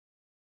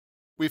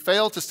 We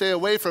fail to stay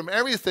away from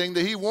everything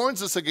that he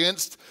warns us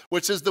against,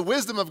 which is the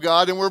wisdom of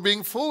God, and we're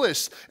being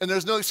foolish. And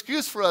there's no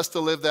excuse for us to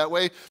live that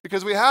way,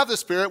 because we have the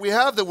Spirit, we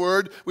have the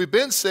Word, we've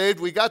been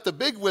saved, we got the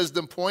big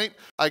wisdom point.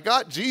 I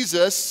got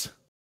Jesus,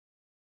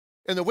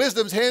 and the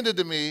wisdom's handed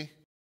to me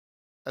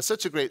as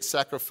such a great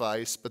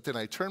sacrifice, but then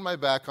I turn my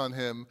back on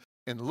him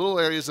in little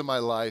areas of my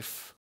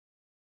life.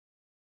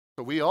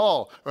 So we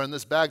all are in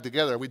this bag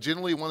together. We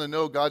generally want to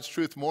know God's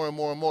truth more and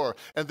more and more.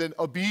 And then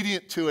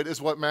obedient to it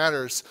is what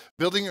matters.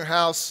 Building your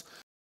house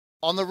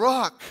on the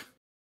rock.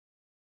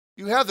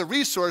 You have the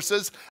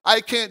resources.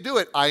 I can't do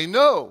it. I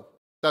know.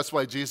 That's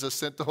why Jesus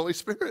sent the Holy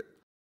Spirit.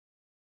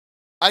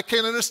 I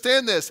can't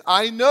understand this.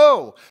 I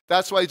know.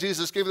 That's why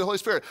Jesus gave the Holy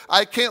Spirit.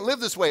 I can't live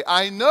this way.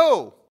 I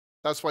know.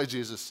 That's why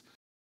Jesus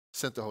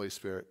sent the Holy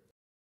Spirit.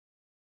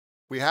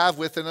 We have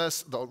within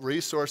us the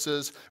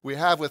resources. We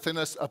have within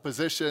us a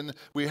position.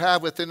 We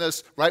have within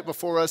us, right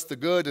before us, the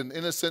good and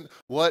innocent.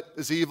 What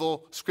is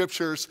evil?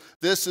 Scriptures.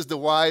 This is the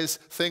wise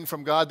thing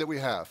from God that we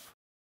have.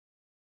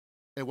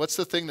 And what's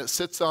the thing that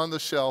sits on the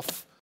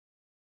shelf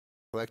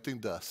collecting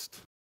dust?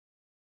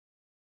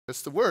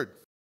 It's the Word.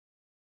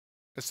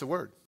 It's the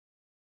Word.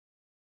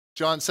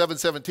 John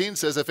 7:17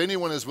 says, if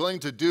anyone is willing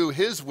to do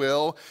his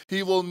will,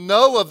 he will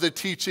know of the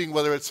teaching,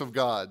 whether it's of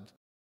God.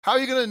 How are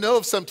you going to know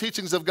if some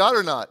teaching's of God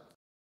or not?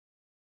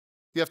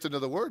 You have to know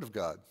the Word of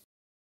God.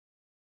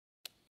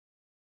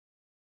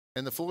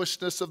 And the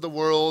foolishness of the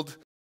world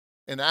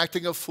and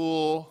acting a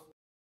fool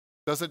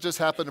doesn't just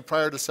happen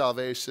prior to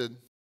salvation.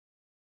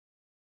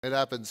 It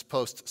happens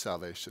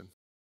post-salvation.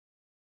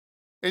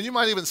 And you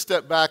might even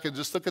step back and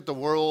just look at the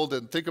world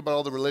and think about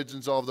all the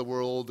religions all over the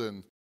world.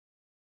 And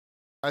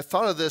I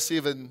thought of this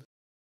even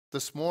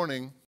this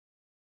morning.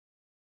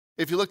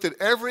 If you looked at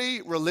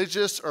every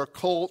religious or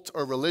cult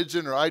or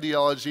religion or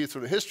ideology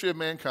through the history of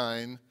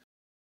mankind,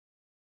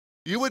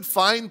 you would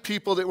find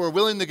people that were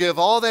willing to give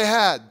all they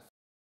had.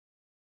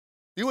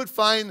 You would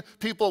find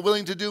people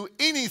willing to do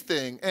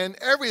anything and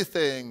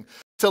everything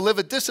to live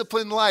a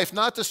disciplined life,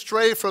 not to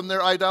stray from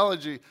their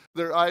ideology,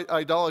 their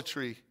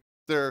ideology.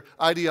 They're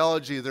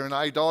in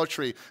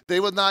idolatry. They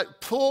will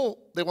not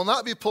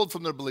be pulled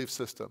from their belief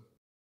system.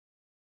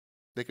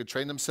 They could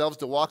train themselves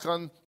to walk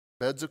on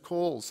beds of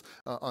coals,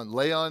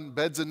 lay on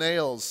beds of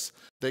nails.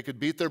 They could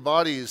beat their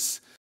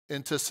bodies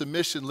into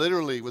submission,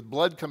 literally, with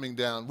blood coming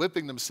down,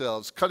 whipping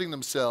themselves, cutting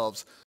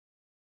themselves.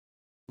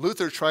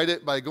 Luther tried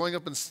it by going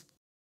up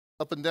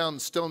and down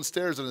stone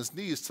stairs on his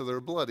knees till they're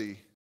bloody.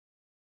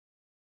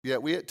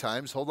 Yet we at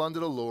times hold on to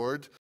the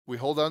Lord. We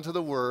hold on to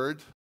the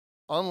Word.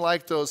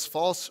 Unlike those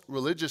false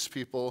religious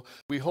people,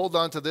 we hold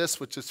on to this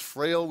which is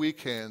frail,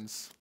 weak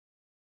hands.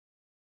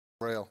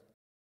 Frail.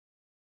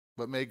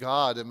 But may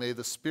God and may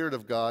the Spirit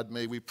of God,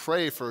 may we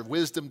pray for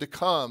wisdom to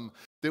come,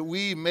 that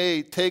we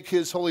may take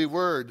His holy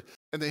word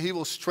and that He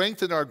will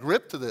strengthen our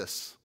grip to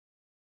this,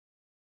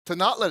 to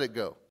not let it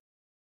go.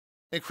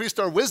 Increase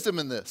our wisdom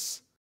in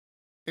this.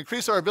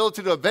 Increase our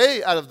ability to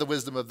obey out of the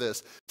wisdom of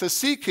this, to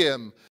seek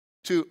Him,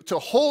 to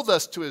hold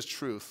us to His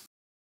truth.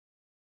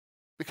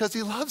 Because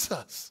He loves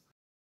us.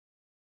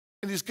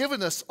 And He's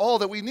given us all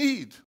that we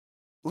need,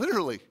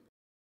 literally.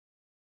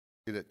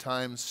 Yet at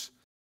times,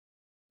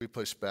 we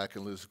push back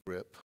and lose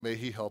grip. May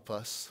He help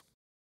us.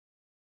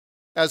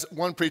 As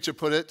one preacher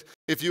put it,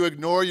 if you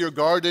ignore your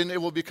garden,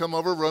 it will become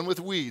overrun with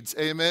weeds.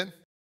 Amen?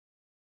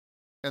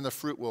 And the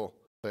fruit will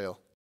fail.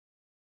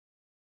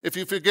 If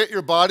you forget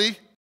your body,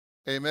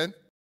 amen,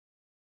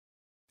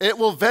 it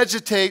will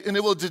vegetate and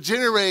it will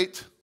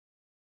degenerate.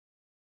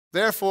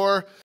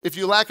 Therefore, if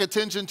you lack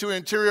attention to the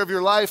interior of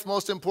your life,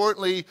 most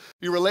importantly,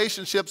 your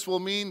relationships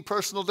will mean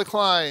personal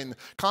decline.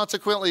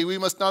 Consequently, we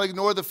must not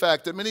ignore the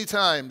fact that many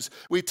times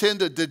we tend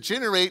to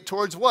degenerate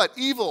towards what?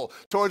 Evil,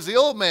 towards the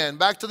old man,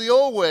 back to the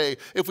old way,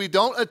 if we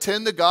don't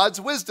attend to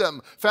God's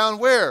wisdom. Found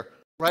where?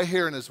 Right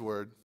here in His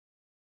Word.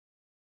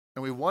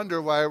 And we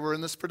wonder why we're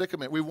in this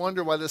predicament. We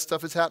wonder why this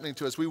stuff is happening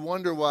to us. We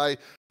wonder why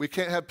we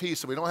can't have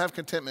peace and we don't have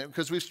contentment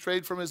because we've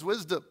strayed from His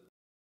wisdom.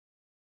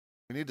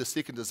 We need to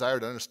seek and desire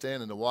to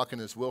understand and to walk in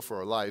His will for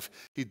our life.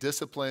 He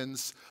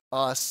disciplines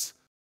us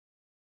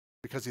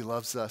because He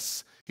loves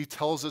us. He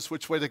tells us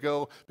which way to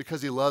go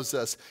because He loves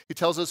us. He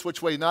tells us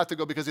which way not to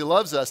go because He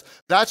loves us.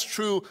 That's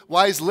true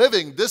wise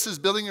living. This is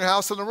building your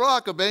house on the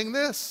rock, obeying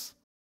this.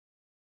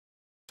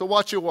 So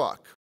watch your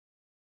walk.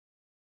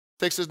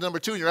 Takes us to number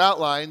 2 in your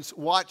outlines.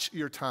 Watch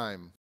your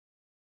time.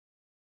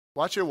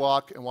 Watch your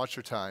walk and watch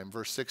your time.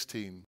 Verse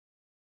 16.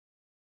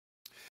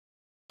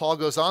 Paul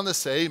goes on to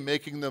say,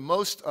 making the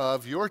most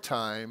of your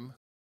time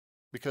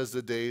because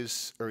the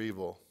days are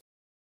evil.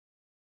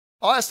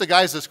 I'll ask the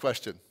guys this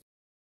question.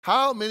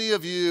 How many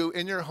of you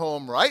in your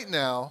home right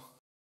now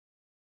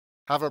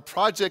have a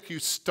project you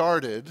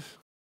started,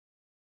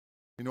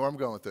 you know where I'm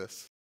going with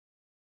this,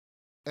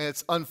 and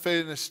it's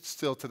unfinished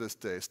still to this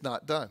day? It's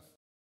not done.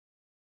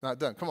 Not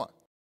done. Come on.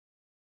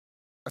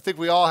 I think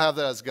we all have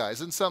that as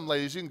guys. And some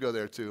ladies, you can go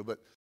there too, but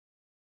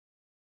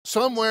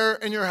somewhere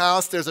in your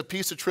house there's a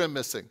piece of trim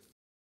missing.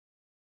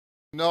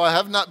 No, I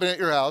have not been at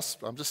your house.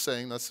 I'm just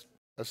saying that's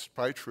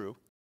probably true.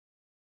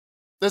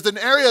 There's an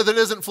area that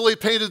isn't fully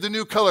painted the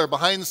new color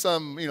behind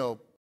some,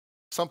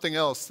 something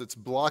else that's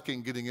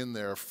blocking getting in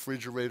there, a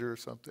refrigerator or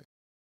something.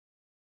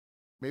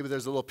 Maybe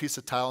there's a little piece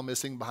of tile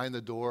missing behind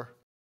the door.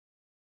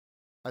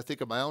 I think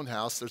of my own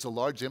house, there's a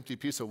large empty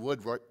piece of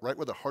wood right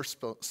where the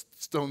hearthstone's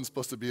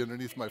supposed to be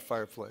underneath my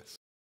fireplace.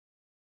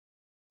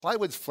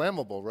 Plywood's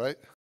flammable, right?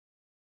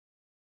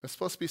 It's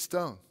supposed to be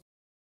stone.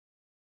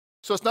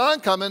 So it's not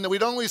uncommon that we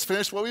don't always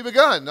finish what we've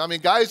begun. I mean,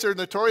 guys are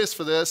notorious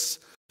for this.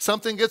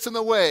 Something gets in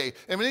the way.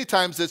 And many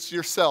times it's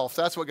yourself.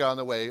 That's what got in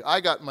the way.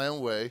 I got in my own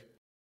way.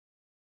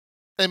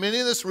 And many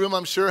in this room,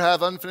 I'm sure,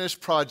 have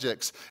unfinished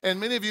projects. And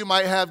many of you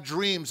might have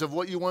dreams of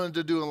what you wanted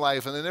to do in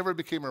life, and they never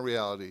became a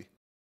reality.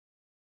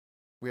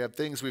 We have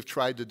things we've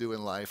tried to do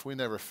in life. We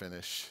never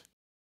finish.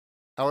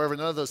 However,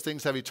 none of those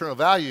things have eternal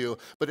value,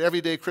 but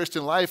everyday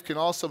Christian life can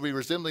also be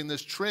resembling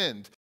this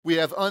trend. We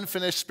have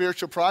unfinished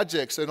spiritual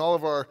projects in all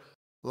of our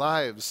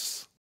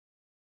lives.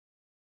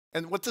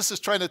 And what this is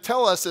trying to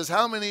tell us is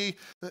how many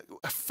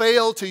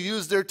fail to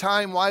use their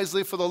time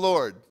wisely for the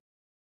Lord.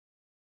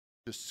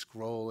 Just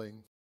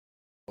scrolling.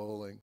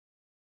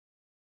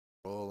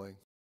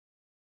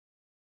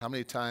 How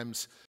many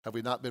times have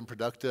we not been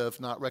productive,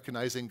 not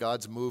recognizing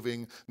God's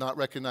moving, not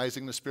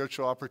recognizing the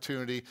spiritual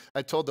opportunity?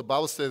 I told the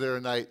Bible study the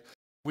other night,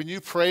 when you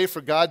pray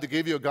for God to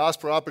give you a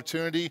gospel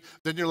opportunity,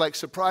 then you're like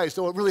surprised.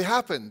 Oh, it really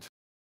happened.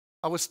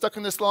 I was stuck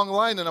in this long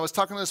line and I was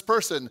talking to this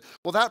person.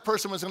 Well, that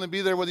person was going to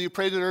be there whether you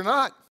prayed it or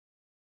not.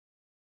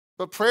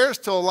 But prayer is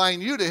to align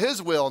you to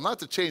his will, not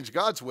to change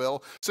God's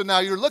will. So now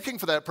you're looking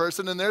for that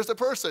person and there's the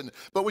person.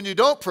 But when you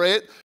don't pray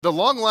it, the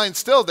long line's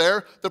still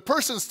there, the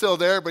person's still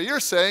there, but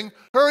you're saying,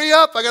 hurry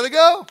up, I got to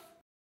go.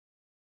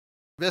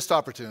 Missed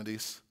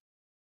opportunities,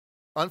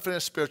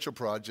 unfinished spiritual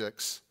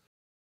projects.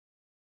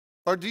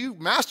 Or do you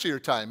master your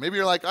time? Maybe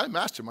you're like, I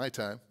master my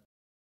time.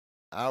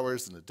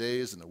 Hours and the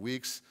days and the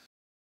weeks.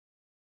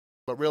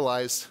 But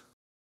realize,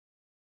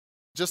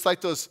 just like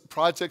those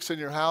projects in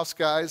your house,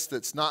 guys,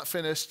 that's not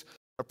finished,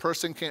 a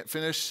person can't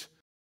finish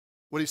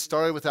what he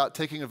started without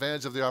taking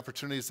advantage of the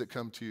opportunities that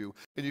come to you.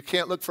 And you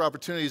can't look for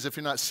opportunities if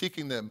you're not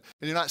seeking them.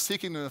 And you're not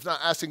seeking them if you're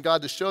not asking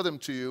God to show them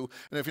to you.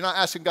 And if you're not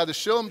asking God to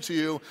show them to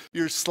you,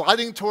 you're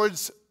sliding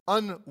towards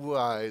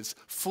unwise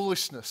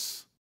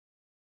foolishness.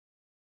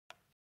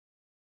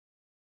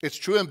 It's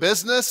true in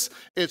business.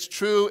 It's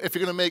true if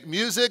you're going to make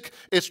music.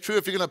 It's true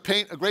if you're going to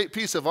paint a great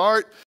piece of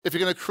art. If you're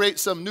going to create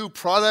some new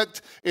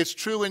product. It's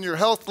true in your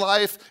health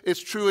life.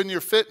 It's true in your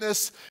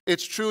fitness.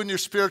 It's true in your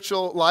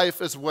spiritual life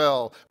as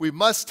well. We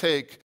must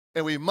take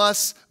and we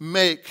must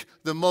make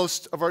the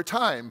most of our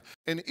time.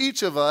 And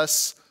each of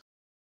us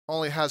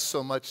only has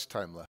so much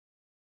time left.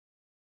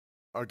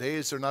 Our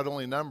days are not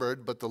only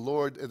numbered, but the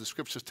Lord and the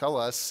scriptures tell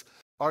us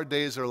our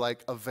days are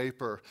like a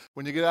vapor.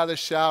 When you get out of the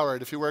shower,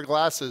 and if you wear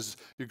glasses,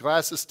 your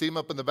glasses steam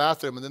up in the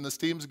bathroom, and then the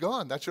steam's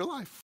gone. That's your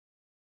life.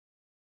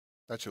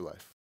 That's your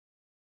life.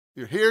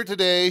 You're here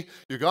today,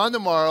 you're gone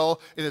tomorrow,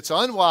 and it's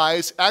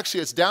unwise. Actually,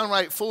 it's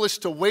downright foolish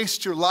to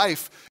waste your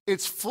life.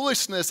 It's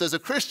foolishness as a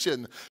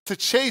Christian to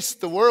chase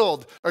the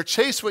world or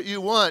chase what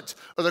you want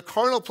or the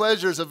carnal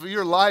pleasures of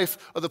your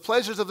life or the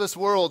pleasures of this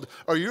world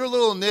or your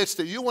little niche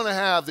that you want to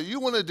have, that you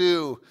want to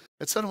do.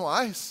 It's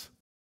unwise.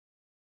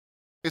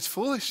 It's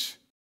foolish.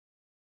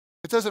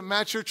 It doesn't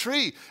match your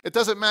tree. It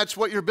doesn't match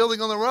what you're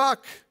building on the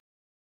rock.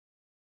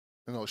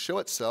 And it'll show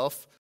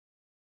itself.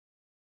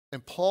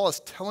 And Paul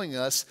is telling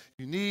us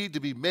you need to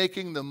be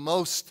making the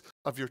most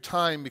of your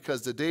time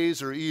because the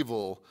days are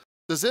evil.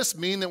 Does this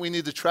mean that we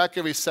need to track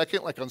every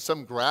second like on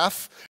some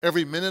graph,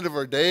 every minute of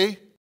our day?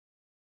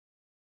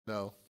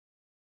 No.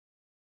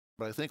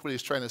 But I think what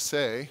he's trying to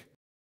say,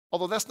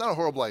 although that's not a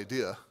horrible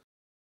idea,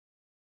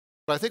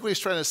 but I think what he's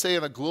trying to say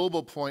in a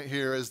global point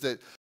here is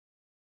that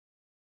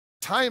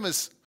time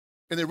is,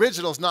 in the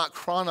original, is not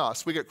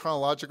chronos. We get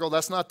chronological.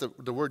 That's not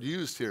the word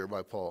used here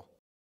by Paul.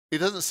 He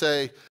doesn't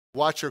say,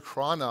 watch your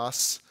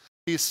chronos.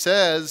 He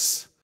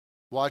says,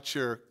 watch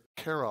your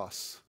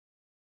kairos.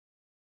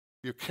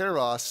 Your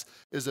kairos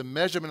is a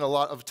measurement a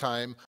lot of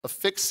time, a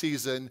fixed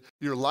season,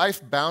 your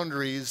life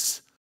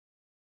boundaries.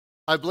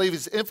 I believe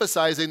he's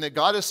emphasizing that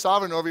God is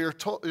sovereign over your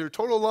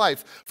total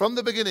life from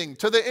the beginning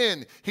to the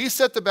end. He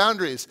set the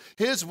boundaries.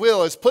 His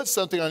will has put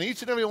something on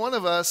each and every one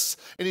of us,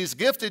 and he's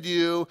gifted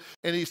you,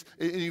 and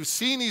you've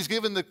seen he's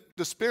given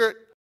the Spirit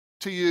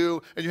to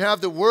you, and you have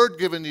the Word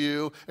given to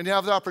you, and you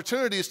have the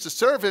opportunities to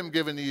serve him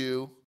given to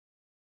you.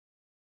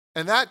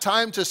 And that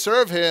time to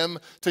serve him,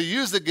 to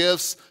use the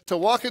gifts, to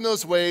walk in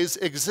those ways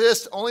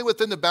exists only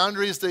within the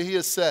boundaries that he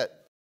has set,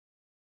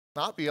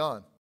 not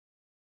beyond.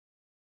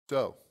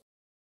 So,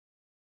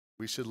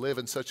 we should live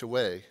in such a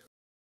way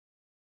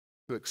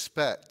to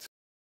expect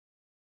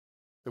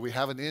that we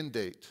have an end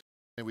date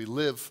and we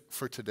live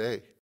for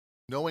today,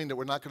 knowing that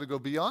we're not going to go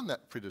beyond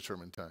that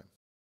predetermined time.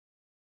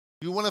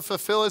 You want to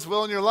fulfill his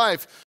will in your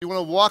life. You want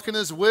to walk in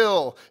his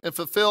will and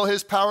fulfill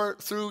his power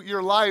through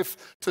your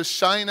life to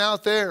shine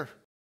out there.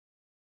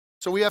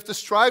 So we have to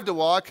strive to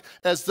walk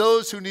as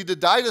those who need to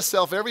die to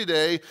self every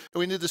day, and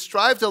we need to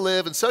strive to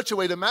live in such a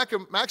way to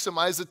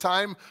maximize the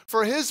time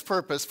for his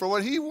purpose, for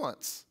what he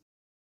wants.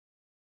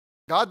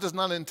 God does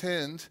not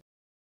intend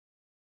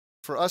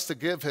for us to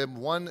give him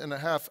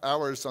 1.5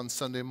 hours on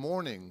Sunday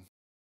morning.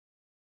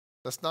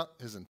 That's not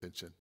his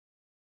intention.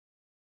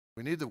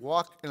 We need to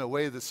walk in a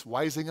way that's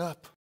wising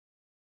up,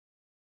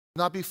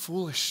 not be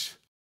foolish.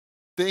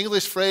 The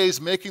English phrase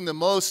making the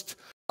most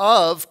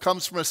of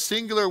comes from a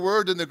singular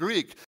word in the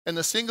Greek. And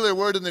the singular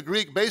word in the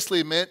Greek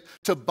basically meant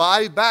to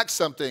buy back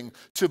something,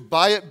 to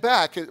buy it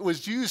back. It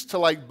was used to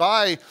like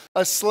buy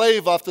a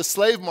slave off the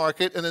slave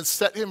market and then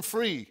set him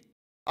free.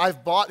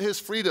 I've bought his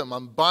freedom.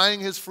 I'm buying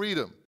his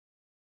freedom.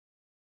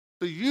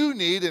 So you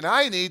need and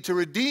I need to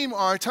redeem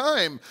our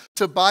time,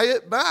 to buy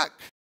it back.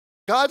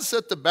 God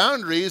set the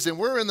boundaries, and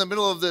we're in the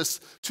middle of this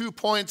 2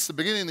 points, the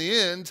beginning and the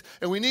end,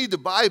 and we need to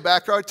buy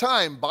back our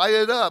time, buy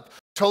it up,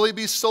 totally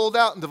be sold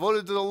out and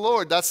devoted to the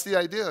Lord. That's the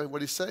idea of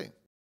what he's saying.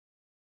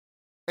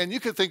 And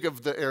you can think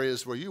of the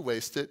areas where you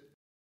waste it.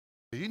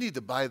 You need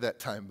to buy that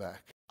time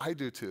back. I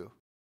do too.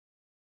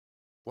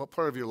 What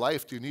part of your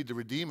life do you need to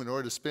redeem in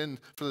order to spend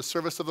for the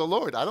service of the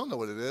Lord? I don't know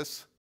what it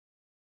is.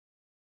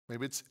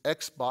 Maybe it's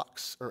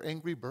Xbox or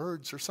Angry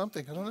Birds or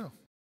something. I don't know.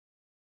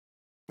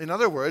 In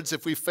other words,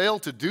 if we fail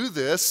to do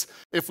this,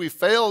 if we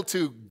fail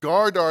to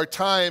guard our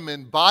time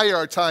and buy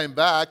our time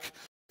back,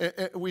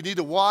 we need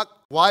to walk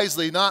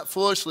wisely, not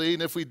foolishly.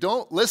 And if we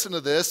don't listen to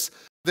this,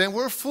 then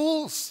we're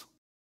fools.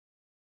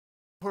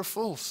 We're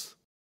fools.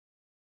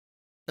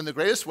 And the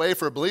greatest way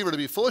for a believer to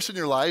be foolish in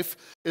your life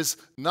is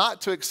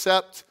not to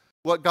accept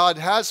what God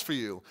has for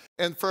you.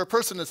 And for a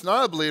person that's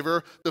not a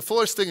believer, the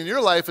foolish thing in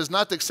your life is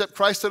not to accept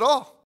Christ at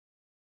all.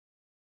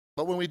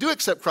 But when we do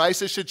accept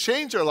Christ, it should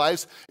change our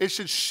lives. It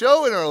should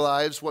show in our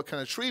lives what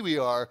kind of tree we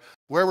are,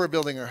 where we're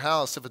building our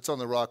house, if it's on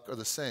the rock or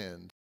the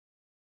sand.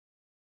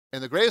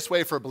 And the greatest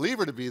way for a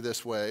believer to be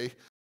this way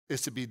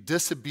is to be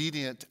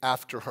disobedient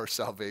after our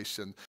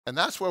salvation. And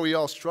that's where we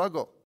all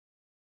struggle.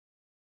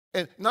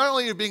 And not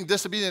only are you being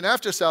disobedient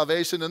after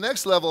salvation, the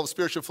next level of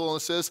spiritual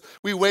fullness is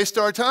we waste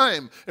our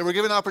time. And we're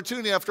given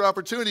opportunity after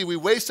opportunity. We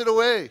waste it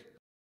away.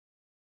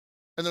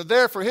 And they're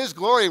there for His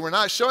glory. We're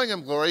not showing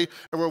Him glory,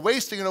 and we're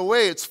wasting it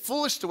away. It's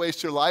foolish to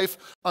waste your life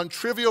on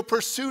trivial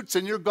pursuits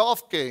in your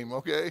golf game,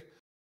 okay?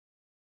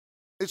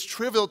 It's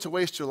trivial to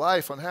waste your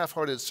life on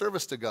half-hearted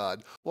service to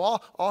God.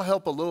 Well, I'll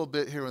help a little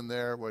bit here and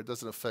there where it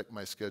doesn't affect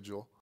my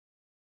schedule.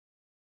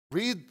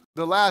 Read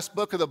the last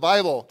book of the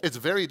Bible. It's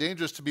very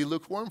dangerous to be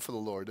lukewarm for the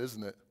Lord,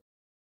 isn't it?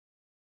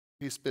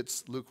 He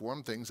spits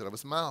lukewarm things out of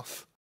His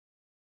mouth.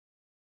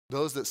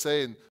 Those that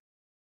say in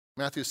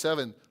Matthew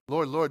 7,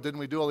 Lord, Lord, didn't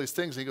we do all these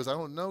things? And He goes, I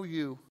don't know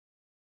you.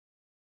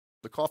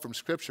 The call from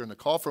Scripture and the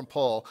call from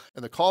Paul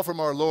and the call from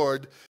our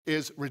Lord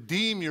is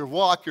redeem your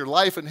walk, your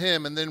life in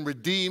Him, and then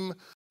redeem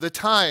the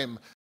time.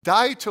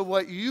 Die to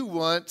what you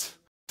want.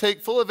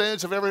 Take full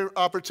advantage of every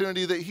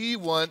opportunity that He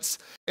wants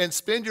and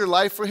spend your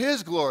life for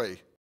His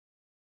glory.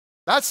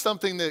 That's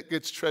something that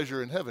gets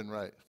treasure in heaven,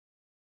 right?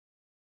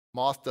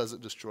 Moth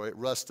doesn't destroy it.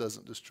 Rust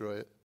doesn't destroy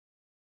it.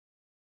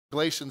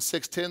 Galatians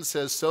 6:10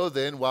 says, so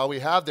then, while we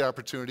have the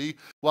opportunity,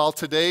 while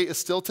today is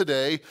still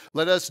today,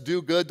 let us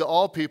do good to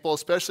all people,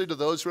 especially to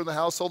those who are in the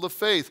household of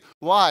faith.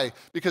 Why?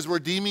 Because we're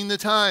redeeming the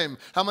time.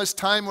 How much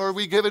time were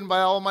we given by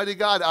Almighty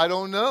God? I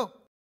don't know.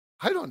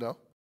 I don't know.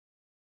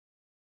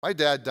 My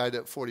dad died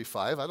at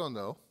 45. I don't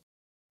know.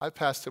 I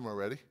passed him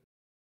already.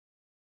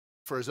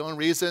 For His own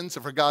reasons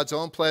and for God's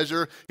own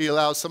pleasure, He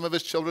allows some of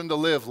His children to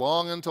live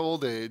long into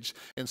old age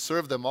and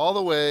serve them all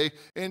the way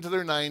into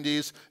their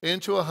 90s,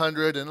 into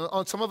 100. And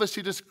on some of us,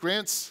 He just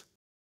grants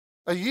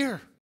a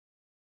year.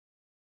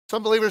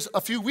 Some believers,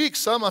 a few weeks,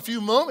 some a few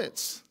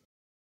moments.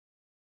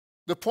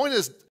 The point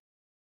is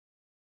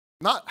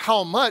not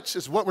how much,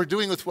 is what we're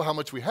doing with how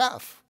much we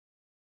have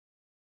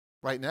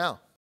right now.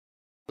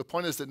 The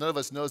point is that none of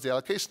us knows the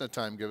allocation of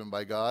time given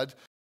by God.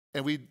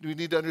 And we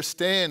need to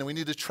understand, and we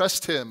need to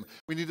trust Him.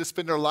 We need to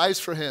spend our lives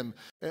for Him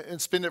and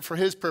spend it for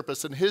His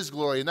purpose and His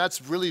glory. And that's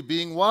really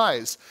being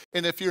wise.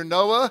 And if you're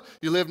Noah,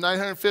 you live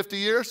 950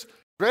 years,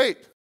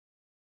 great.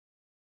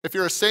 If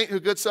you're a saint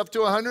who gets up to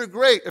 100,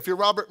 great. If you're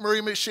Robert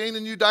Murray McShane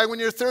and you die when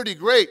you're 30,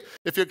 great.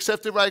 If you're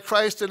accepted by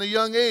Christ in a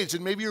young age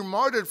and maybe you're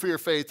martyred for your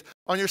faith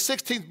on your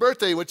 16th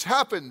birthday, which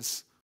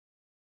happens,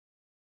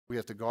 we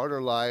have to guard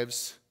our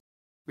lives.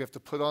 We have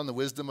to put on the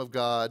wisdom of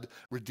God,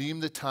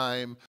 redeem the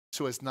time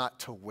so as not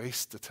to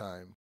waste the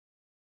time.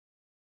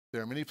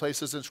 There are many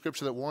places in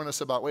Scripture that warn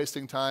us about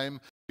wasting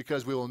time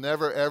because we will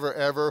never, ever,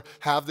 ever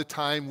have the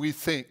time we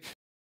think.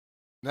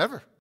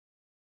 Never.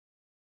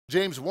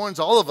 James warns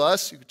all of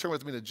us. You can turn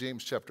with me to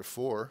James chapter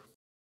 4.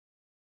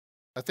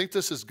 I think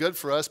this is good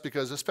for us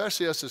because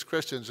especially us as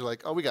Christians are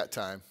like, oh, we got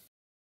time.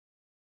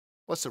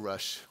 What's the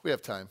rush? We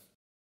have time.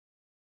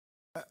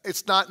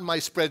 It's not in my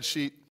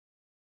spreadsheet.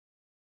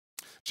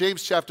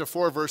 James chapter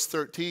 4, verse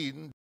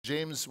 13,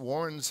 James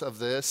warns of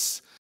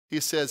this.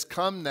 He says,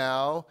 come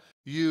now,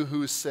 you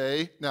who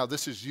say, now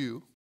this is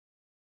you,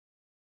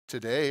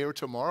 today or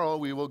tomorrow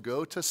we will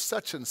go to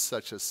such and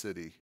such a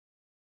city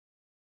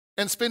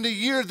and spend a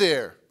year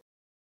there.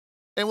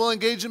 And we'll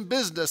engage in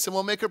business and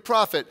we'll make a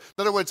profit.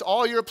 In other words,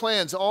 all your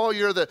plans,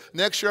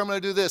 next year I'm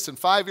going to do this, and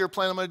 5-year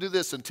plan I'm going to do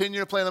this, and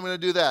 10-year plan I'm going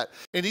to do that.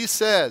 And he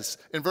says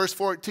in verse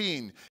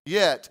 14,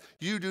 yet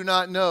you do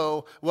not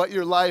know what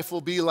your life will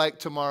be like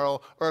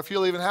tomorrow, or if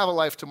you'll even have a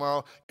life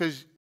tomorrow,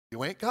 because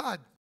you ain't God.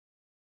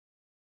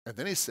 And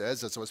then he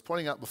says, as I was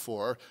pointing out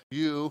before,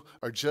 you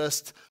are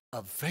just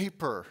a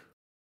vapor.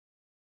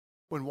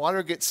 When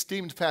water gets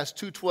steamed past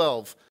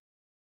 212,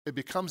 it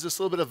becomes this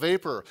little bit of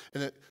vapor,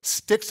 and it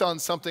sticks on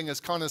something as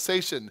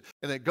condensation,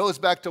 and it goes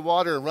back to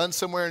water and runs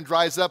somewhere and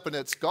dries up, and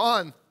it's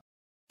gone.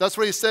 That's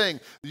what he's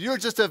saying. You're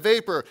just a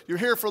vapor. You're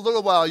here for a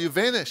little while. You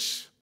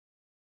vanish.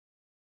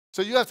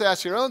 So you have to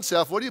ask your own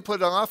self, what are you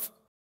putting off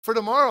for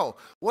tomorrow?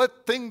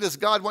 What thing does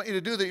God want you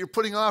to do that you're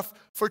putting off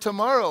for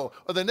tomorrow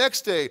or the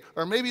next day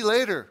or maybe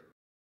later?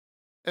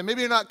 And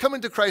maybe you're not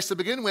coming to Christ to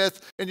begin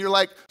with, and you're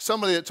like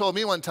somebody that told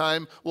me one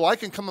time, well, I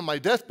can come on my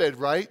deathbed,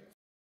 right?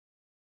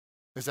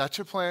 Is that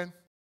your plan?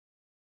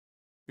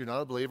 You're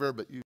not a believer,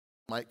 but you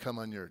might come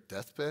on your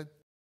deathbed?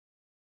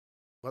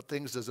 What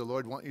things does the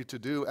Lord want you to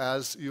do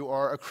as you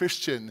are a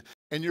Christian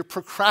and you're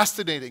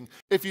procrastinating?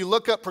 If you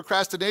look up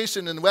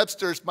procrastination in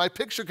Webster's, my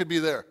picture could be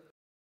there.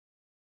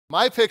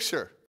 My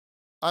picture.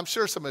 I'm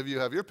sure some of you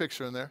have your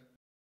picture in there.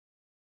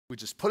 We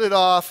just put it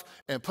off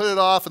and put it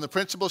off, and the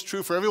principle is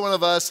true for every one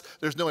of us.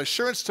 There's no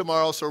assurance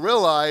tomorrow, so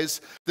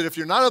realize that if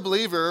you're not a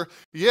believer,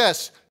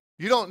 yes,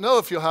 you don't know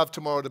if you'll have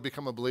tomorrow to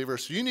become a believer,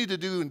 so you need to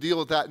do and deal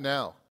with that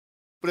now.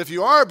 But if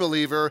you are a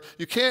believer,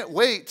 you can't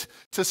wait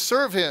to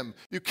serve him.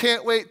 You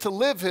can't wait to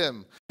live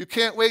him. You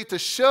can't wait to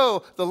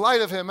show the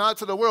light of him out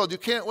to the world. You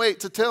can't wait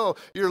to tell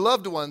your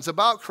loved ones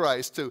about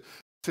Christ,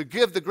 to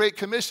give the Great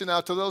Commission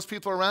out to those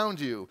people around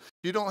you.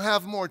 You don't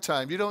have more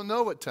time. You don't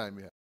know what time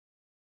yet.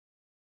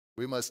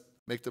 We must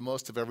make the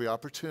most of every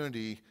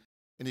opportunity.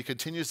 And he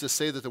continues to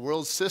say that the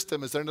world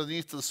system is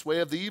underneath the sway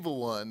of the evil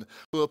one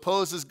who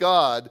opposes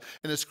God.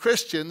 And as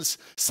Christians,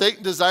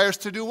 Satan desires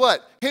to do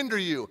what? Hinder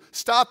you,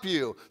 stop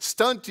you,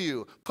 stunt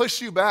you,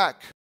 push you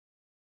back,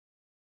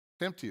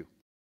 tempt you.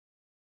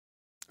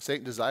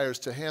 Satan desires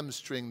to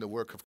hamstring the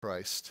work of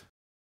Christ.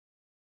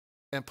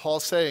 And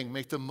Paul's saying,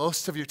 make the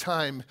most of your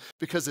time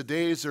because the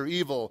days are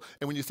evil.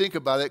 And when you think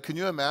about it, can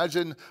you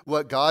imagine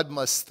what God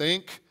must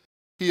think?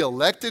 He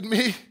elected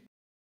me.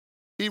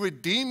 He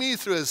redeemed me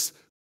through his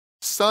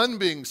Son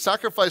being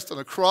sacrificed on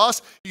a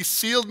cross. He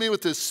sealed me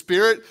with his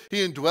Spirit.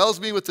 He indwells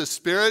me with his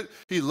Spirit.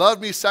 He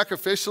loved me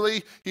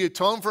sacrificially. He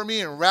atoned for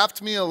me and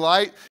wrapped me in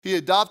light. He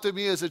adopted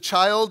me as a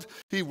child.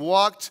 He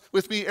walked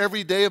with me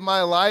every day of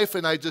my life,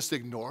 and I just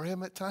ignore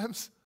him at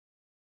times,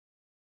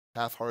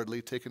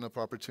 half-heartedly taking up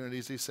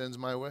opportunities he sends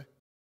my way.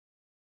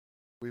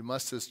 We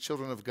must, as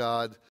children of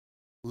God,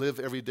 live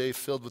every day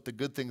filled with the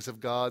good things of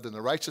God and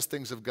the righteous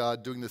things of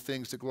God, doing the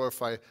things that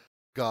glorify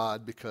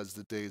God, because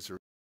the days are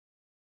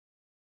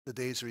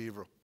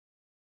evil.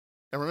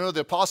 And remember, the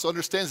apostle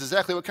understands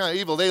exactly what kind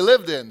of evil they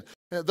lived in.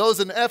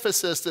 Those in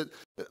Ephesus that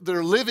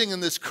are living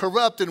in this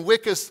corrupt and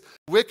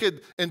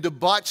wicked and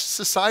debauched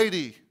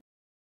society.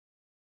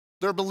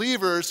 They're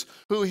believers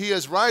who he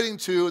is writing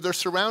to. They're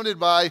surrounded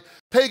by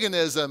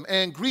paganism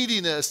and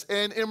greediness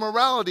and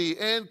immorality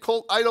and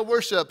cult idol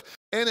worship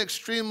and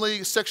extremely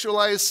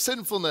sexualized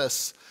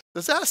sinfulness.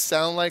 Does that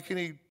sound like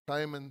any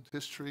time in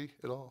history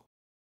at all?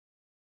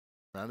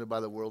 Surrounded by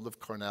the world of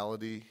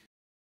carnality,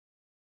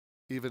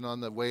 even on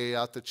the way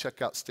out the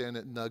checkout stand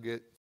at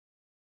Nugget,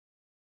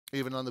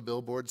 even on the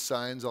billboard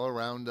signs all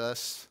around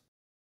us.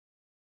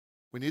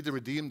 We need to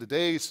redeem the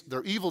days.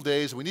 They're evil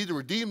days. We need to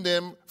redeem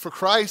them for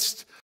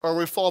Christ, or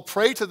we fall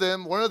prey to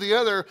them. One or the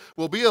other.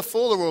 Will be a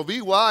fool or will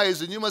be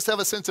wise, and you must have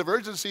a sense of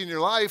urgency in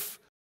your life.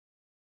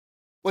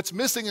 What's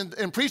missing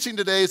in preaching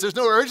today is there's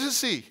no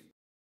urgency.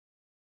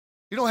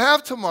 You don't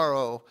have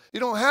tomorrow. You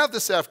don't have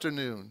this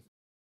afternoon.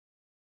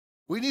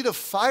 We need a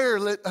fire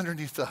lit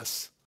underneath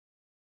us.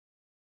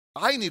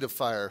 I need a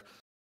fire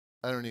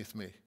underneath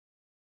me.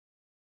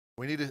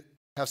 We need to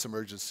have some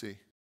urgency.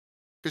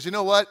 Because you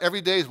know what?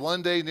 Every day is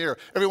one day nearer.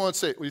 Everyone would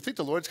say, well, you think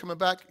the Lord's coming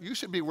back? You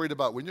should be worried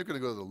about when you're going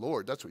to go to the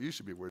Lord. That's what you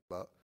should be worried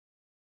about.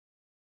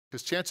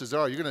 Because chances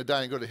are you're going to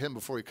die and go to him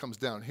before he comes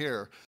down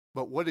here.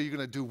 But what are you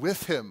going to do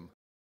with him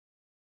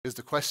is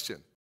the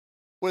question.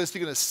 What is he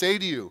going to say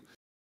to you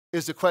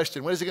is the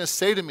question. What is he going to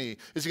say to me?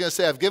 Is he going to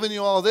say, I've given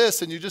you all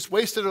this and you just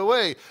wasted it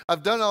away.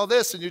 I've done all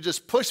this and you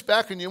just push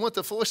back and you want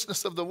the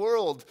foolishness of the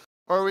world.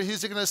 Or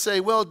is he going to say,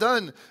 well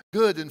done,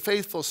 good and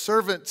faithful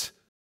servant.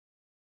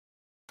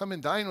 Come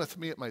and dine with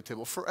me at my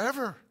table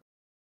forever.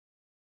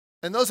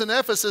 And those in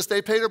Ephesus,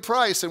 they paid a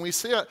price. And we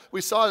saw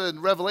it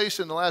in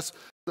Revelation,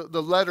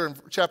 the letter in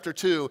chapter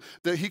 2,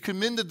 that he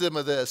commended them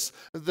of this.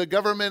 The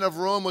government of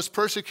Rome was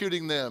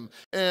persecuting them.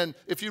 And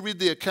if you read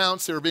the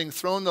accounts, they were being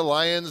thrown to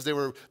lions. They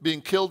were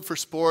being killed for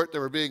sport. They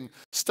were being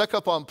stuck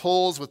up on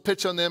poles with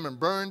pitch on them and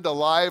burned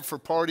alive for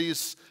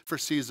parties for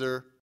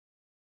Caesar.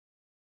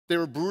 They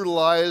were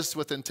brutalized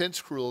with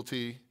intense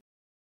cruelty.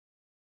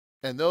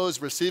 And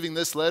those receiving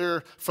this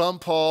letter from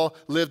Paul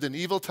lived in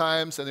evil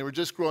times, and they were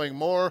just growing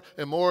more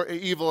and more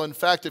evil. In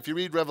fact, if you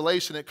read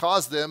Revelation, it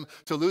caused them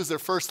to lose their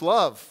first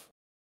love.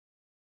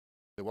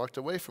 They walked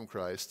away from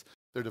Christ,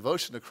 their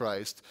devotion to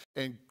Christ,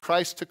 and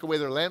Christ took away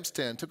their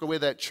lampstand, took away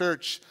that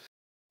church,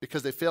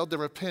 because they failed to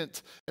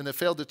repent, and they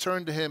failed to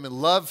turn to him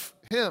and love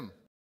him.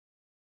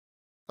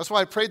 That's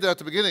why I prayed that at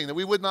the beginning, that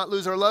we would not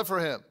lose our love for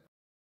him.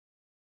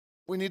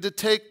 We need to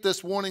take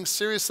this warning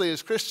seriously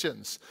as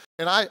Christians.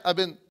 And I've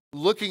been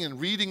looking and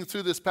reading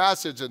through this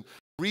passage and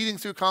reading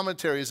through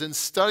commentaries and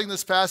studying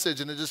this passage,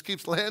 and it just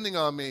keeps landing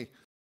on me.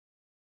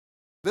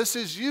 This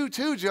is you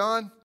too,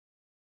 John.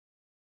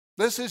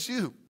 This is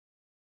you.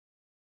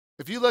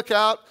 If you look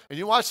out and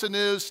you watch the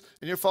news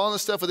and you're following the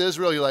stuff with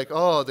Israel, you're like,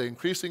 oh, the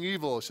increasing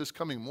evil. It's just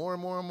coming more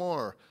and more and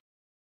more.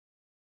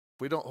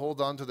 If we don't hold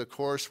on to the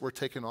course, we're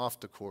taken off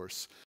the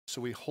course. So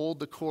we hold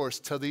the course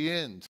till the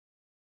end.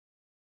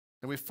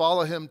 And we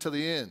follow him to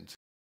the end.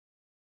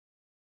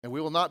 And we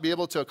will not be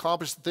able to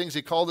accomplish the things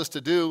he called us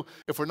to do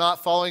if we're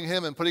not following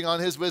him and putting on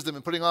his wisdom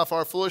and putting off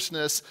our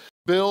foolishness.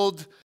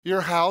 Build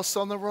your house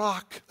on the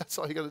rock. That's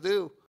all you got to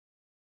do.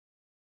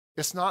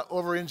 It's not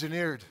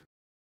over-engineered.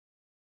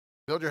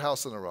 Build your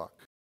house on the rock.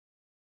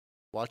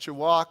 Watch your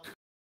walk.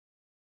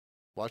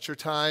 Watch your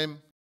time.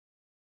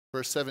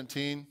 Verse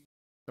 17,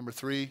 number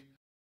 3,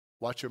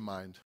 watch your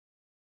mind.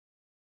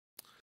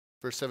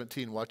 Verse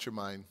 17, watch your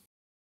mind.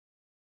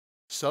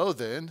 So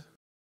then,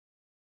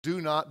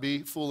 do not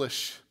be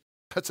foolish.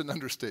 That's an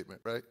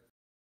understatement, right?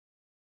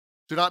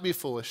 Do not be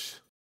foolish,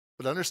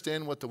 but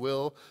understand what the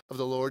will of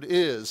the Lord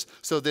is.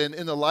 So then,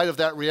 in the light of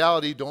that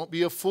reality, don't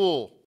be a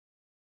fool.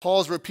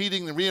 Paul's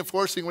repeating and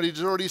reinforcing what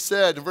he's already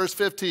said in verse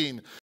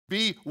 15.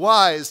 Be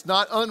wise,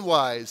 not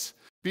unwise.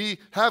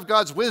 Have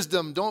God's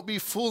wisdom. Don't be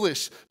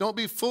foolish. Don't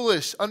be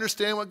foolish.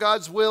 Understand what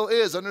God's will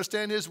is.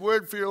 Understand his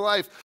word for your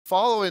life.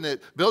 Follow in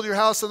it. Build your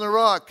house on the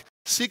rock.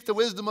 Seek the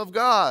wisdom of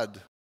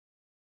God.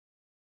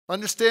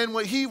 Understand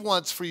what he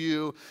wants for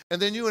you,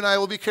 and then you and I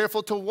will be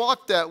careful to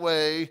walk that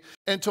way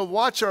and to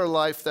watch our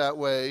life that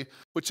way,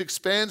 which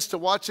expands to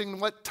watching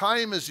what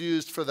time is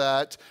used for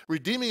that,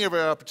 redeeming every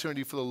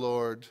opportunity for the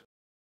Lord.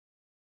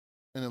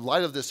 And in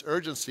light of this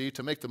urgency,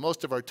 to make the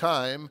most of our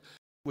time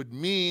would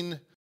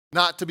mean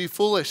not to be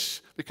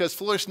foolish, because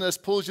foolishness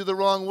pulls you the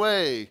wrong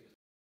way.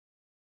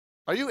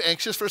 Are you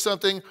anxious for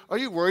something? Are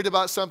you worried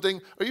about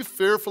something? Are you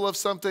fearful of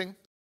something?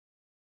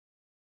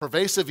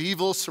 Pervasive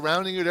evil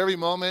surrounding you at every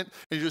moment,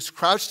 and you're just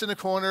crouched in a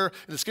corner,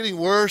 and it's getting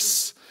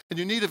worse, and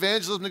you need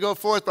evangelism to go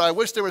forth. But I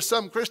wish there was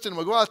some Christian who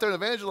would go out there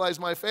and evangelize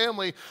my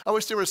family. I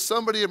wish there was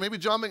somebody, or maybe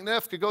John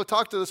McNeff could go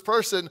talk to this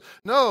person.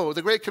 No,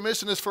 the Great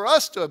Commission is for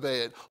us to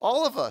obey it,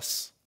 all of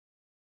us.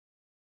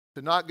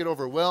 To not get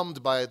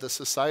overwhelmed by the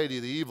society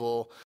of the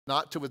evil,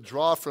 not to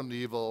withdraw from the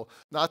evil,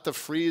 not to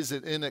freeze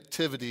in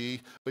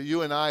inactivity, but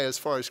you and I, as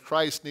far as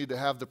Christ, need to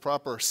have the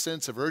proper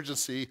sense of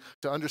urgency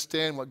to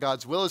understand what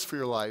God's will is for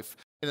your life.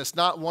 And it's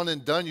not one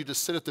and done, you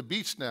just sit at the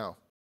beach now.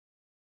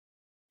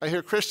 I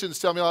hear Christians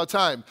tell me all the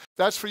time,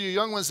 that's for you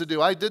young ones to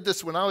do. I did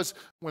this when I was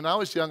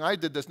young, I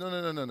did this. No.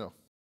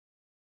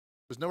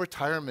 There's no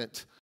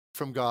retirement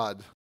from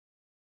God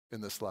in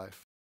this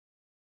life.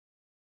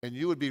 And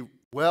you would be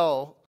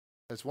well,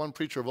 as one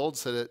preacher of old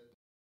said it,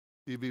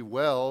 you'd be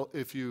well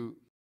if you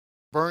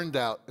burned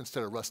out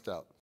instead of rust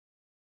out.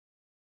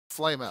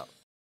 Flame out.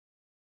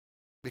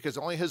 Because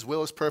only his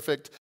will is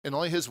perfect, and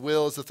only his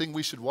will is the thing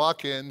we should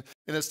walk in,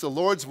 and it's the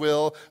Lord's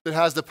will that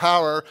has the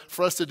power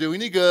for us to do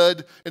any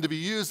good and to be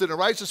used in a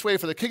righteous way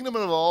for the kingdom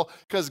of all,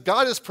 because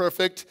God is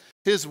perfect,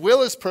 his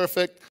will is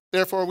perfect,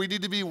 therefore we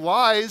need to be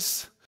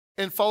wise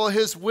and follow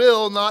his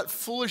will, not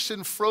foolish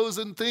and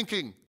frozen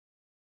thinking.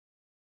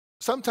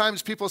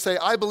 Sometimes people say,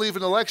 I believe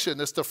in election.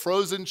 It's the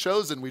frozen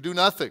chosen. We do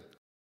nothing.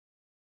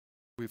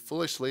 We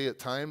foolishly at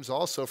times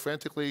also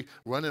frantically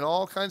run in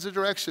all kinds of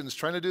directions,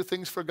 trying to do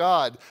things for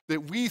God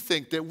that we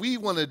think that we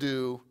want to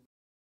do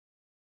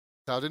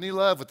without any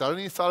love, without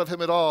any thought of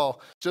him at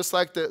all, just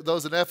like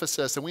those in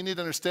Ephesus. And we need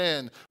to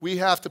understand we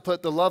have to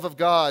put the love of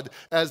God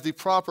as the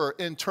proper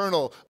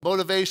internal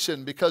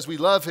motivation because we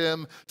love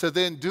him to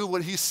then do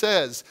what he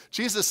says.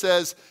 Jesus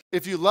says,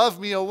 if you love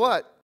me, oh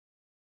what?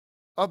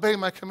 Obey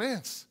my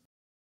commands.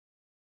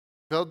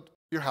 Build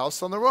your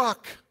house on the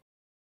rock.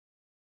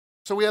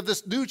 So we have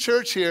this new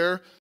church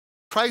here,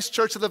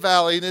 ChristChurch of the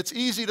Valley, and it's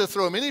easy to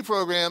throw many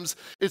programs.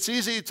 It's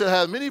easy to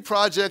have many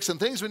projects and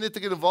things we need to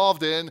get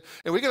involved in,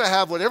 and we're going to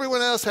have what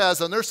everyone else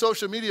has on their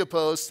social media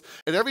posts.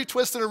 At every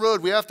twist in the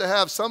road, we have to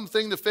have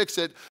something to fix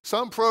it,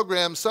 some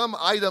program, some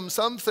item,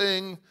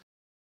 something.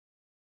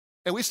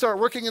 And we start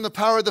working in the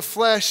power of the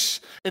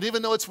flesh, and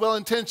even though it's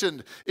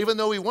well-intentioned, even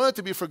though we want it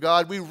to be for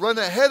God, we run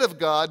ahead of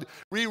God.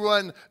 We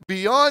run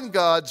beyond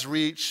God's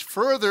reach,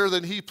 further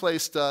than he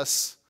placed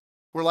us.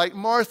 We're like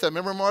Martha.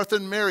 Remember Martha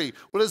and Mary?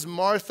 What does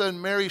Martha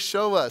and Mary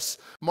show us?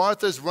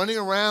 Martha's running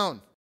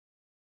around,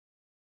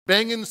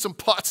 banging some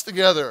pots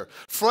together,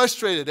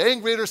 frustrated,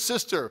 angry at her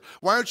sister.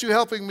 Why aren't you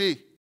helping me?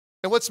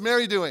 And what's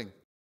Mary doing?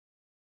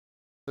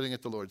 Sitting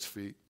at the Lord's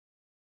feet.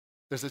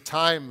 There's a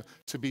time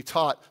to be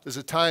taught. There's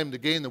a time to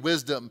gain the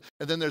wisdom.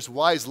 And then there's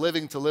wise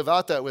living to live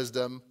out that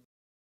wisdom.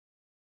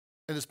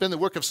 And it's been the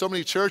work of so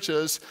many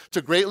churches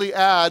to greatly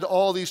add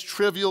all these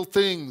trivial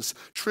things,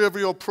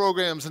 trivial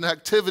programs and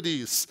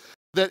activities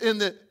that in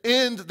the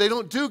end, they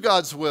don't do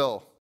God's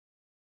will.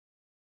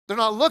 They're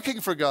not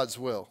looking for God's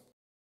will.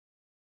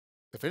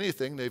 If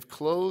anything, they've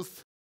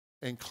clothed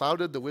and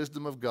clouded the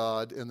wisdom of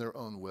God in their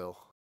own will.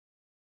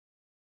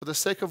 For the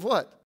sake of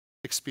what?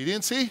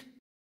 Expediency?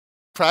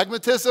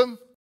 Pragmatism?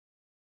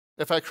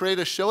 If I create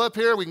a show up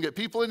here, we can get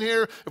people in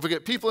here. If we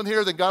get people in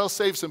here, then God will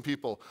save some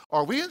people.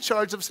 Are we in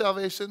charge of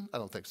salvation? I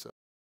don't think so.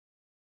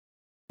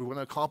 We want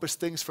to accomplish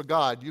things for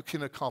God. You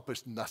can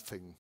accomplish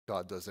nothing.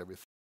 God does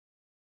everything.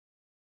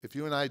 If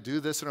you and I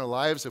do this in our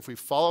lives, if we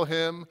follow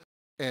him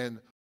and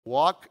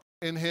walk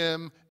in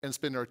him and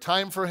spend our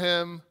time for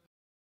him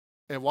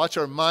and watch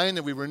our mind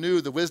and we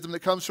renew the wisdom that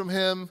comes from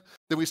him,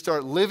 then we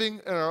start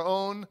living in our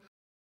own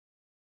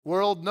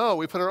world. No,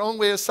 we put our own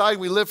way aside,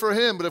 we live for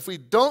him. But if we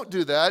don't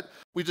do that,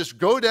 we just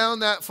go down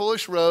that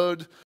foolish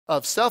road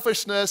of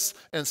selfishness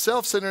and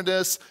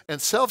self-centeredness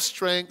and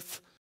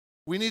self-strength.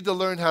 We need to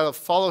learn how to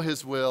follow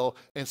his will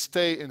and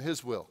stay in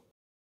his will.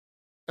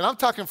 And I'm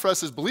talking for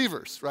us as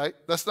believers, right?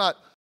 That's not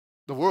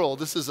the world,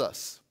 this is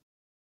us.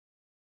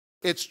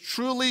 It's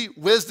truly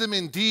wisdom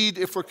indeed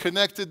if we're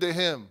connected to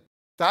him.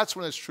 That's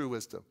when it's true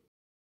wisdom.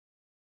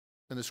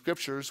 In the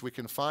Scriptures, we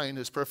can find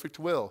his perfect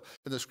will.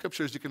 In the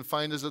Scriptures, you can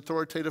find his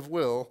authoritative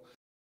will,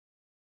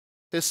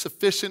 his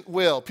sufficient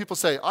will. People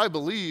say, I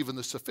believe in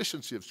the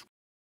sufficiency of Scripture.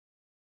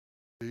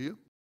 Do you?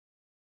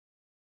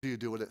 Do you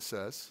do what it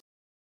says?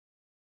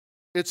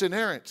 It's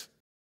inerrant.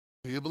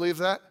 Do you believe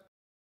that?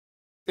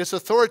 It's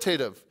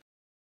authoritative.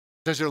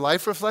 Does your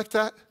life reflect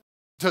that?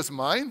 Does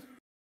mine?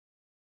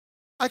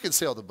 I can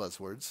say all the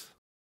buzzwords.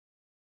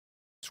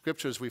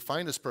 Scriptures, we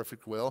find his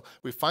perfect will,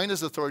 we find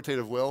his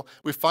authoritative will,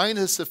 we find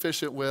his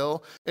sufficient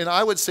will, and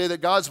I would say that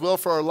God's will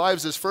for our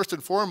lives is first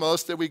and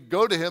foremost that we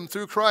go to him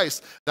through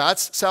Christ.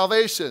 That's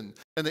salvation,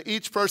 and that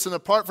each person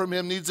apart from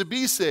him needs to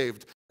be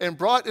saved and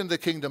brought into the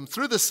kingdom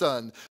through the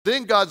Son.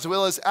 Then God's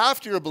will is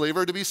after you're a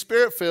believer to be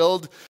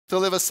Spirit-filled, to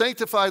live a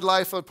sanctified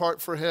life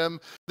apart from him.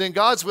 Then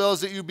God's will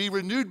is that you be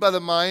renewed by the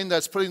mind,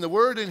 that's putting the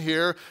word in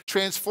here,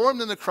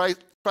 transformed into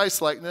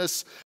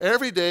Christ-likeness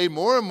every day,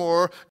 more and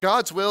more.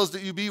 God's will is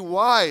that you be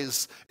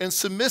wise and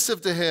submissive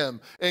to him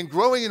and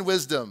growing in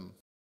wisdom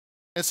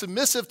and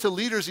submissive to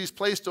leaders he's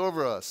placed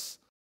over us.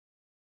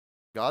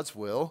 God's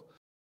will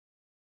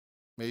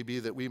may be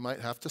that we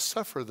might have to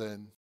suffer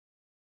then.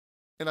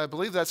 And I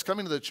believe that's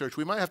coming to the church.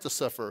 We might have to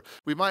suffer.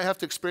 We might have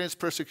to experience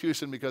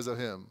persecution because of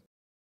him.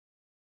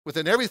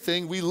 Within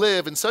everything, we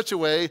live in such a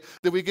way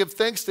that we give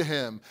thanks to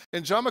him.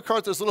 In John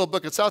MacArthur's little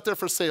book, it's out there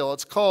for sale.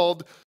 It's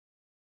called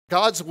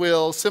God's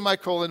Will,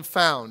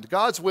 Found.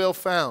 God's Will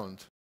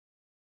Found.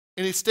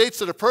 And he states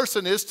that a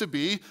person is to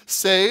be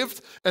saved,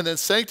 and then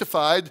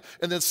sanctified,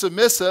 and then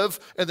submissive,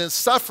 and then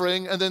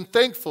suffering, and then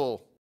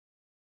thankful.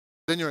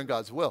 Then you're in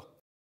God's will.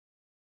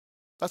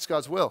 That's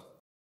God's will.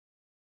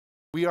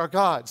 We are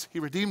God's. He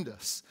redeemed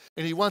us.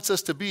 And he wants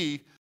us to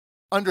be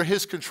under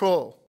his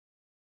control,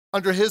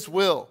 under his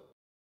will,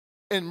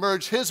 and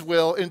merge his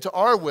will into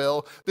our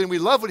will. Then we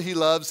love what he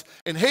loves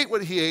and hate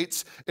what he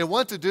hates and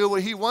want to do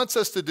what he wants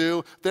us to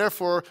do.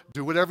 Therefore,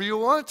 do whatever you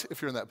want if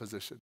you're in that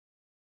position.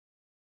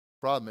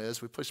 Problem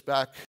is, we push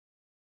back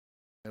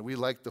and we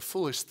like the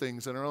foolish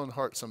things in our own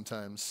heart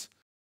sometimes.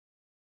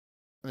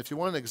 And if you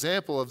want an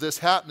example of this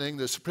happening,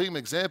 the supreme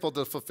example,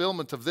 the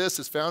fulfillment of this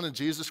is found in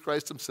Jesus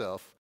Christ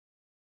himself.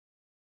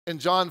 In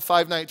John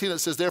 5:19, it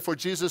says, therefore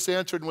Jesus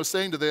answered and was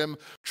saying to them,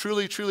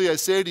 truly, truly, I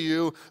say to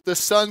you, the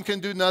Son can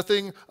do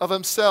nothing of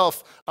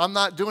himself. I'm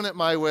not doing it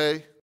my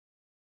way.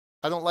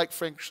 I don't like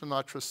Frank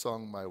Sinatra's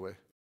song, My Way.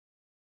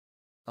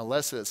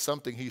 Unless it's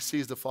something he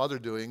sees the Father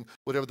doing.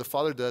 Whatever the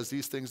Father does,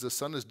 these things the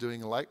Son is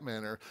doing in like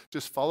manner.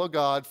 Just follow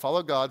God,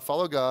 follow God,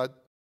 follow God.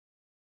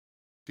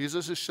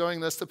 Jesus is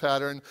showing us the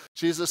pattern.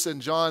 Jesus in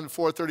John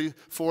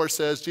 4:34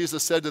 says,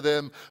 Jesus said to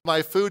them,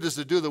 my food is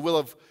to do the will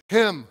of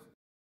him.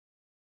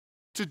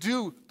 To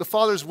do the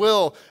Father's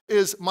will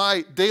is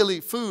my daily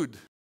food.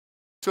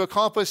 To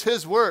accomplish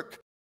his work.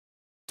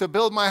 To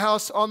build my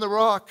house on the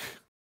rock.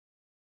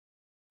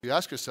 You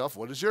ask yourself,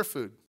 what is your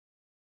food?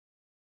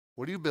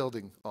 What are you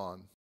building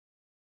on?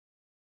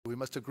 We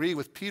must agree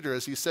with Peter,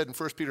 as he said in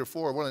 1 Peter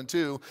 4:1 and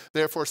 2,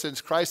 therefore,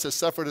 since Christ has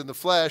suffered in the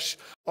flesh,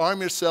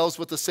 arm yourselves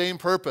with the same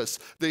purpose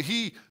that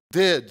he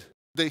did,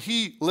 that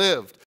he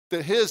lived,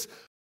 that his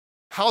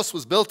house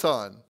was built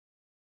on.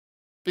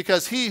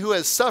 Because he who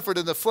has suffered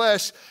in the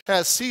flesh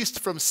has ceased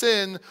from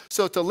sin,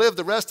 so to live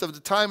the rest of the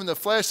time in the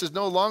flesh is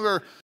no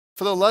longer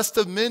for the lust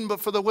of men, but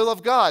for the will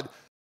of God.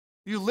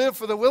 You live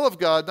for the will of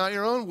God, not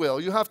your own will.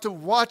 You have to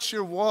watch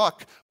your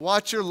walk,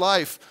 watch your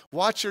life,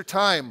 watch your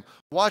time,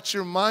 watch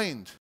your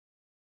mind.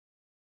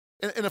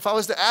 And if I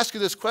was to ask you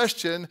this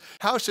question,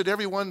 how should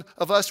every one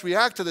of us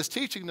react to this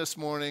teaching this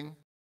morning?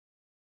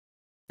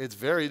 It's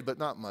varied, but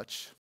not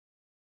much.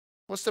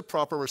 What's the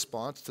proper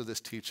response to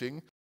this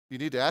teaching? You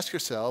need to ask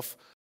yourself,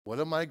 what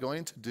am I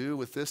going to do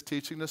with this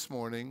teaching this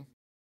morning?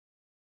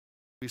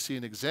 We see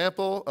an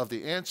example of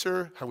the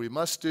answer, how we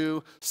must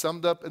do,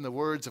 summed up in the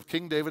words of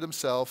King David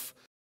himself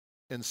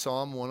in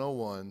Psalm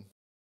 101.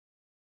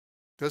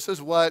 This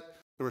is what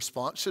the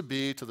response should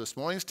be to this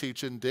morning's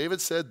teaching.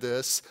 David said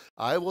this,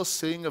 I will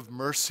sing of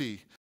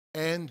mercy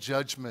and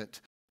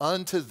judgment.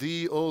 Unto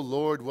thee, O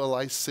Lord, will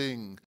I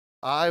sing.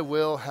 I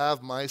will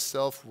have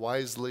myself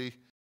wisely.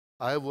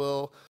 I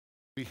will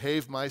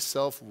behave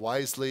myself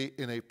wisely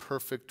in a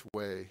perfect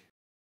way.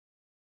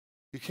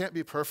 You can't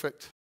be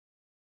perfect,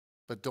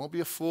 but don't be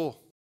a fool.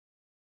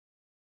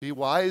 Be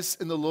wise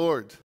in the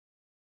Lord.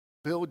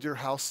 Build your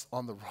house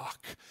on the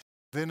rock.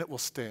 Then it will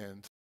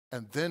stand,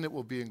 and then it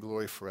will be in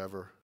glory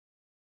forever.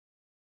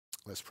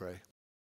 Let's pray.